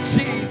name of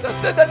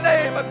Jesus, in the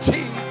name of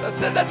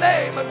Jesus, in the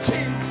name of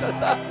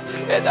Jesus,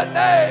 in the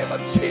name of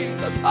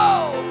Jesus.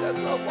 Oh, just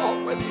to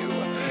walk with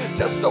you,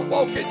 just to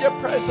walk in your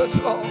presence,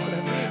 Lord.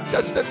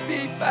 Just to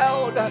be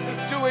found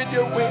doing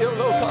your will,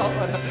 oh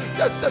God.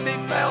 Just to be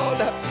found,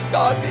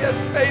 God,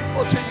 being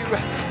faithful to you.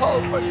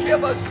 Oh,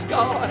 forgive us,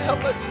 God.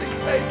 Help us be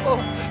faithful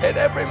in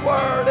every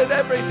word and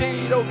every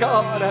deed, oh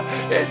God.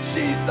 In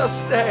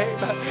Jesus' name.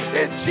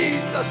 In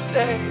Jesus'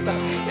 name.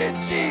 In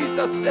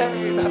Jesus'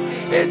 name.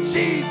 In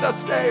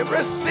Jesus' name.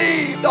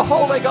 Receive the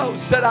Holy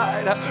Ghost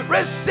tonight.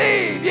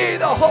 Receive ye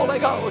the Holy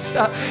Ghost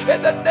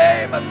in the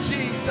name of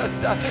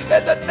Jesus.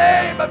 In the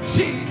name of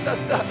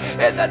Jesus.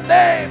 In the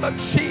name of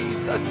Jesus.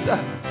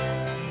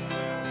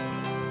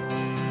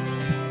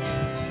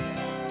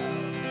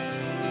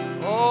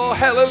 Oh,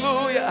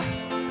 hallelujah.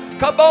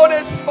 Come on,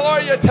 it's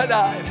for you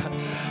tonight.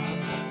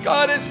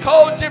 God has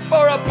called you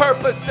for a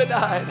purpose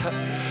tonight.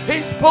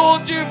 He's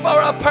pulled you for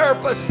a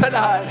purpose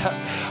tonight.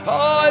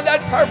 Oh, and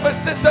that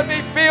purpose is to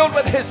be filled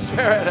with His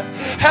Spirit.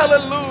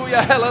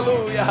 Hallelujah,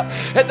 hallelujah.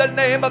 In the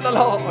name of the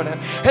Lord,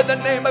 in the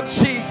name of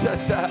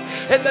Jesus,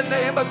 in the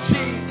name of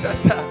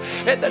Jesus,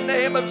 in the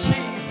name of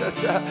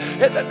Jesus,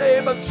 in the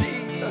name of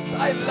Jesus.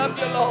 I love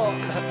you,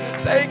 Lord.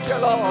 Thank you,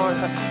 Lord.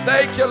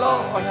 Thank you,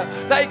 Lord.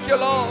 Thank you,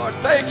 Lord.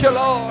 Thank you,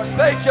 Lord.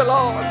 Thank you,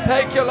 Lord.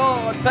 Thank you,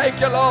 Lord. Thank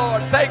you,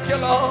 Lord. Thank you,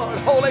 Lord.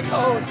 Holy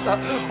Ghost,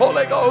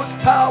 Holy Ghost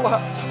power,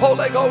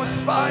 Holy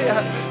Ghost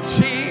fire.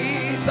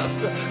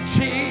 Jesus,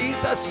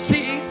 Jesus,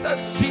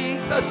 Jesus,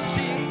 Jesus,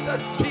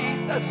 Jesus,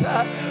 Jesus.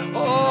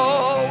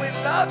 Oh, we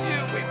love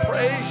you. We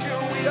praise you.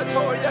 We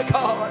adore you,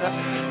 God.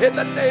 In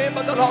the name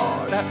of the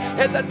Lord.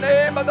 In the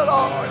name of the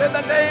Lord. In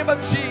the name of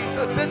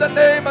Jesus. In the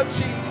name of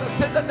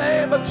Jesus. In the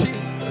name of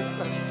Jesus.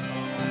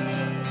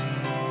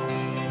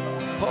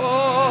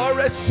 Oh,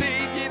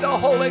 receive ye the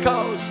Holy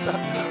Ghost.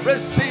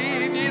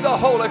 Receive ye the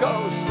Holy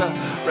Ghost.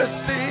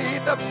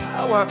 Receive the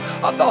power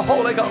of the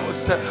Holy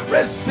Ghost.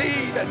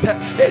 Receive it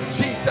in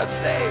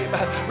Jesus' name.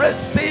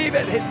 Receive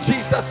it in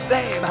Jesus'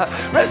 name.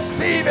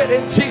 Receive it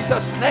in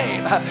Jesus'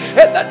 name.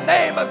 In the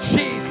name of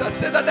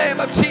Jesus. In the name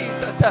of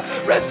Jesus.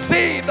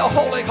 Receive the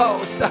Holy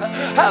Ghost.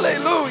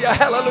 Hallelujah.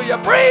 Hallelujah.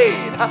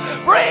 Breathe.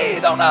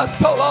 Breathe on us,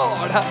 oh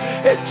Lord.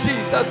 In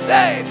Jesus'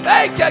 name.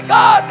 Thank you,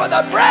 God, for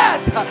the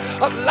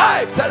breath of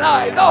life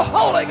tonight. The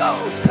Holy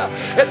Ghost.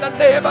 In the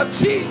name of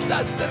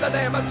Jesus. In the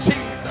name of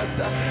Jesus.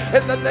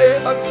 In the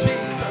name of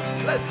Jesus.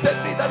 Blessed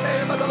be the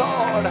name of the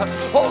Lord.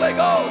 Holy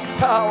Ghost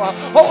power,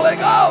 Holy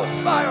Ghost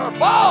fire,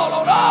 fall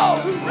on all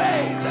who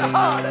raise their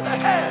heart and their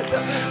heads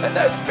and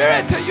their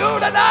spirit to you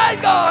tonight,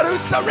 God, who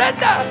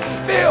surrender.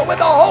 Filled with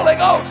the Holy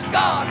Ghost,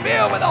 God.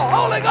 Filled with the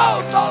Holy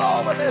Ghost all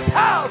over this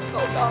house,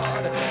 oh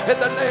God. In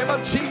the name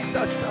of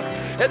Jesus.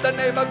 In the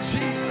name of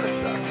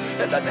Jesus.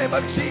 In the name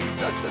of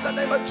Jesus. In the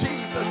name of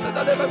Jesus. In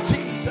the name of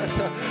Jesus.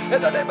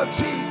 In the name of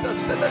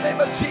Jesus. In the name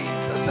of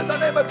Jesus. In the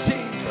name of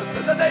Jesus.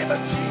 In the name of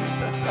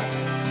Jesus.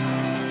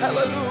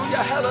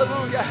 Hallelujah,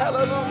 hallelujah,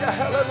 hallelujah,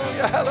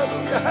 hallelujah,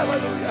 hallelujah,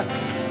 hallelujah.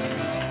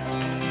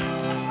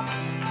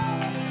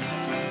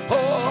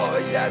 Oh,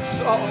 yes,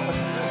 Lord.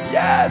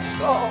 Yes,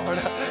 Lord.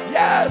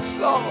 Yes,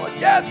 Lord.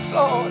 Yes,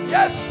 Lord.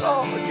 Yes,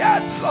 Lord.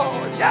 Yes,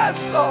 Lord. Yes,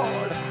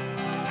 Lord.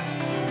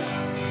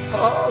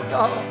 Oh,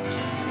 God.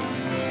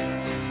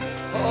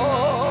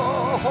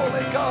 Oh,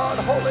 holy God,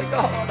 holy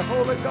God,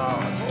 holy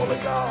God, holy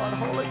God,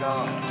 holy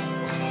God.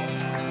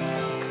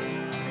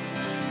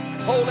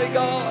 Holy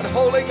God,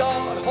 holy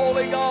God,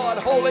 holy God,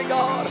 holy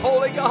God,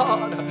 holy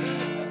God.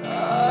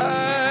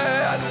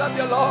 I love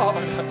you, Lord.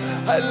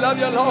 I love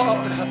you,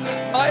 Lord.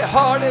 My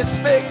heart is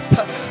fixed.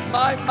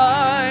 My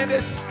mind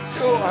is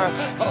sure.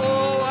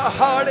 Oh, our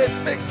heart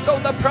is fixed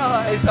on the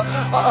prize.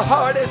 Our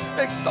heart is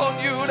fixed on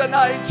you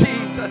tonight,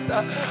 Jesus.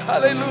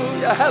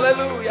 Hallelujah,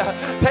 hallelujah.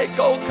 Take,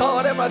 oh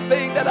God,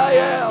 everything that I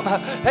am.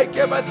 Take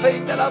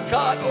everything that I've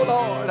got, oh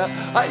Lord.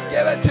 I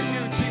give it to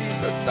you,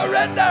 Jesus.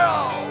 Surrender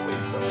all. We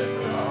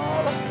surrender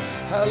all.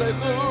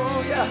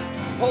 Hallelujah.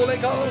 Holy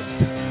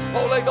Ghost,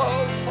 Holy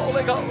Ghost,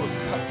 Holy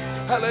Ghost.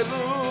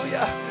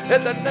 Hallelujah.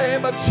 In the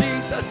name of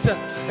Jesus.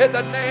 In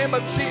the name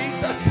of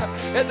Jesus.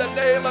 In the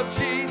name of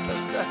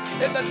Jesus.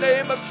 In the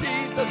name of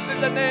Jesus.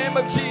 In the name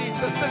of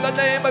Jesus. In the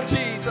name of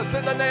Jesus.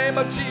 In the name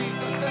of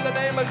Jesus. In the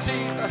name of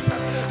Jesus.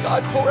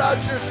 God, pour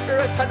out your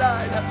Spirit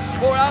tonight.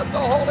 Pour out the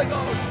Holy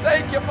Ghost.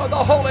 Thank you for the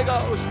Holy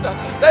Ghost.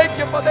 Thank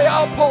you for the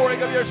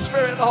outpouring of your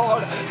Spirit,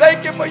 Lord.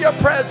 Thank you for your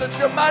presence,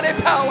 your mighty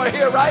power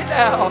here right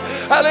now.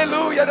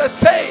 Hallelujah. To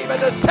save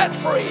and to set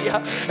free.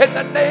 In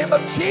the name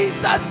of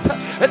Jesus.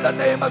 In the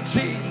name of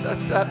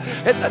Jesus.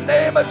 In the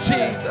name of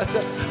Jesus.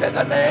 In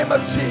the name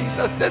of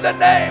Jesus. In the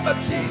name of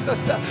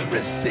Jesus.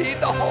 Receive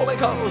the Holy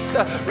Ghost.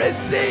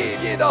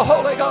 Receive ye the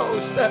Holy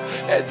Ghost.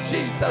 In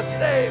Jesus'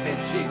 name. In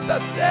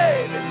Jesus'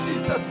 name. In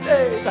Jesus'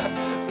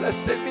 name.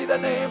 Blessed be the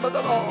name of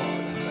the Lord.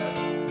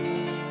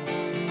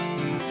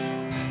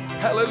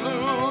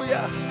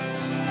 Hallelujah.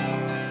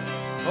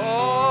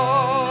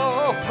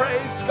 Oh,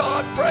 praise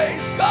God,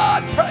 praise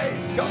God,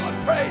 praise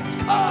God, praise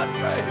God,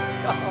 praise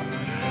God.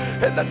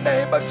 In the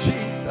name of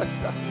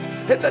Jesus.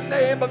 In the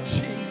name of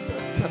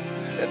Jesus.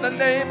 In the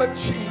name of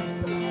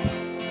Jesus.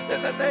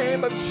 In the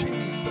name of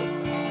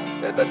Jesus.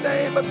 In the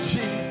name of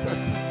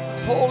Jesus.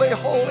 Holy,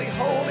 holy,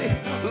 holy,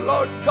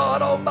 Lord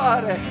God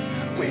Almighty,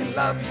 we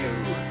love you,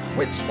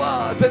 which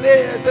was and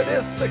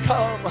is to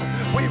come.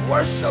 We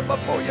worship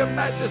before your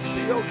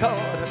majesty, O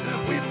God.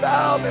 We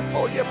bow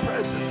before your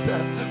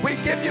presence. We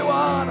give you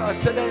honor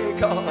today,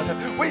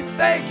 God. We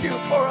thank you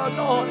for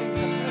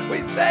anointing. We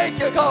thank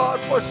you,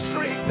 God, for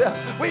strength.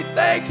 We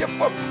thank you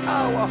for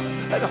power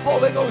and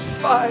Holy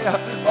Ghost fire.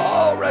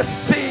 Oh,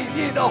 receive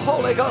ye the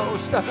Holy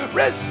Ghost.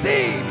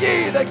 Receive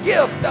ye the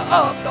gift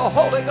of the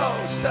Holy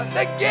Ghost.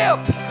 The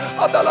gift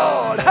of the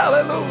Lord.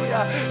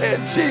 Hallelujah.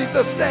 In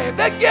Jesus' name.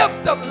 The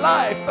gift of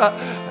life.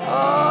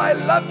 Oh, I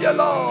love you,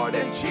 Lord.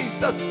 In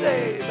Jesus'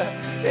 name.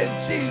 In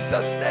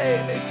Jesus'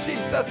 name. In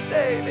Jesus'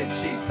 name. In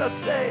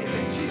Jesus' name.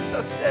 In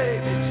Jesus'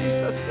 name. In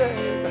Jesus'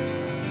 name.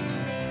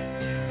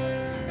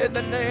 In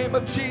the name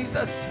of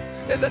Jesus.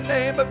 In the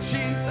name of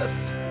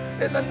Jesus.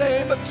 In the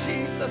name of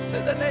Jesus.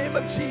 In the name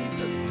of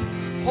Jesus.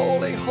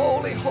 Holy,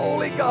 holy,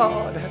 holy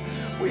God.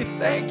 We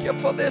thank you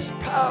for this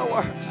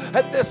power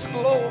and this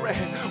glory.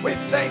 We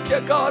thank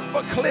you, God,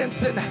 for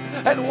cleansing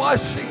and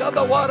washing of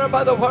the water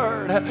by the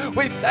word.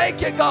 We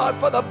thank you, God,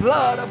 for the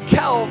blood of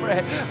Calvary.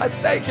 I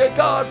thank you,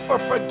 God, for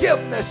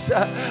forgiveness.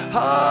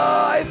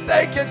 I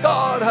thank you,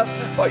 God,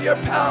 for your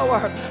power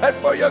and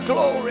for your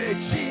glory,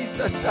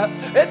 Jesus.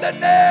 In the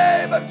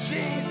name of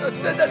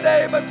Jesus, in the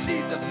name of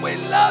Jesus, we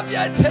love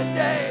you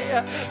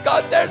today.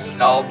 God, there's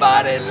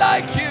nobody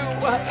like you.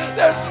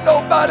 There's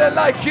nobody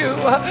like you.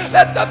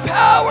 Let the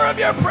power of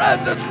your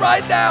presence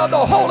right now,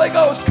 the Holy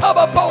Ghost, come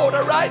upon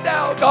her right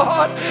now,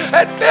 God,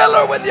 and fill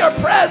her with your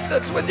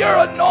presence, with your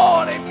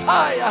anointing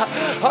fire.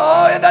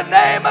 Oh, in the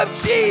name of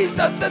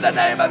Jesus, in the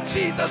name of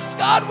Jesus,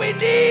 God, we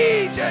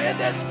need you in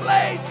this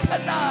place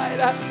tonight.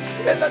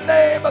 In the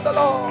name of the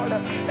Lord,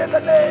 in the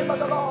name of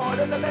the Lord,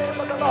 in the name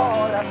of the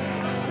Lord.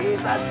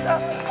 Jesus,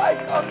 I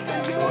come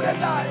to you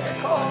tonight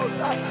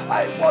because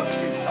I want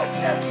you so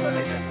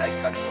desperately to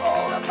take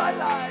control of my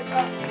life.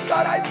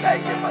 God, I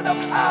thank you for the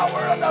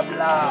power of the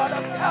blood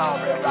of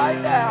Calvary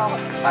right now.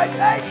 I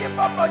thank you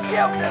for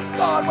forgiveness,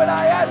 God, when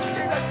I ask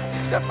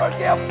you to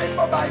forgive me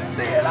for my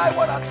sin. I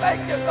want to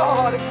thank you,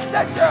 God,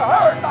 that you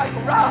heard my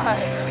cry.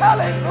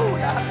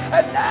 Hallelujah.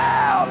 And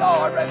now,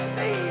 Lord,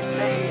 receive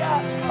me,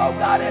 oh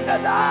God, into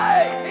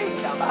thy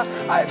kingdom.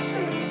 I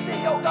plead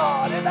thee, oh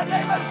God, in the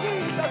name of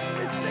Jesus.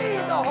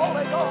 Receive the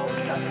Holy Ghost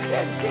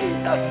in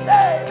Jesus'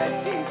 name, in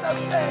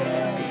Jesus' name.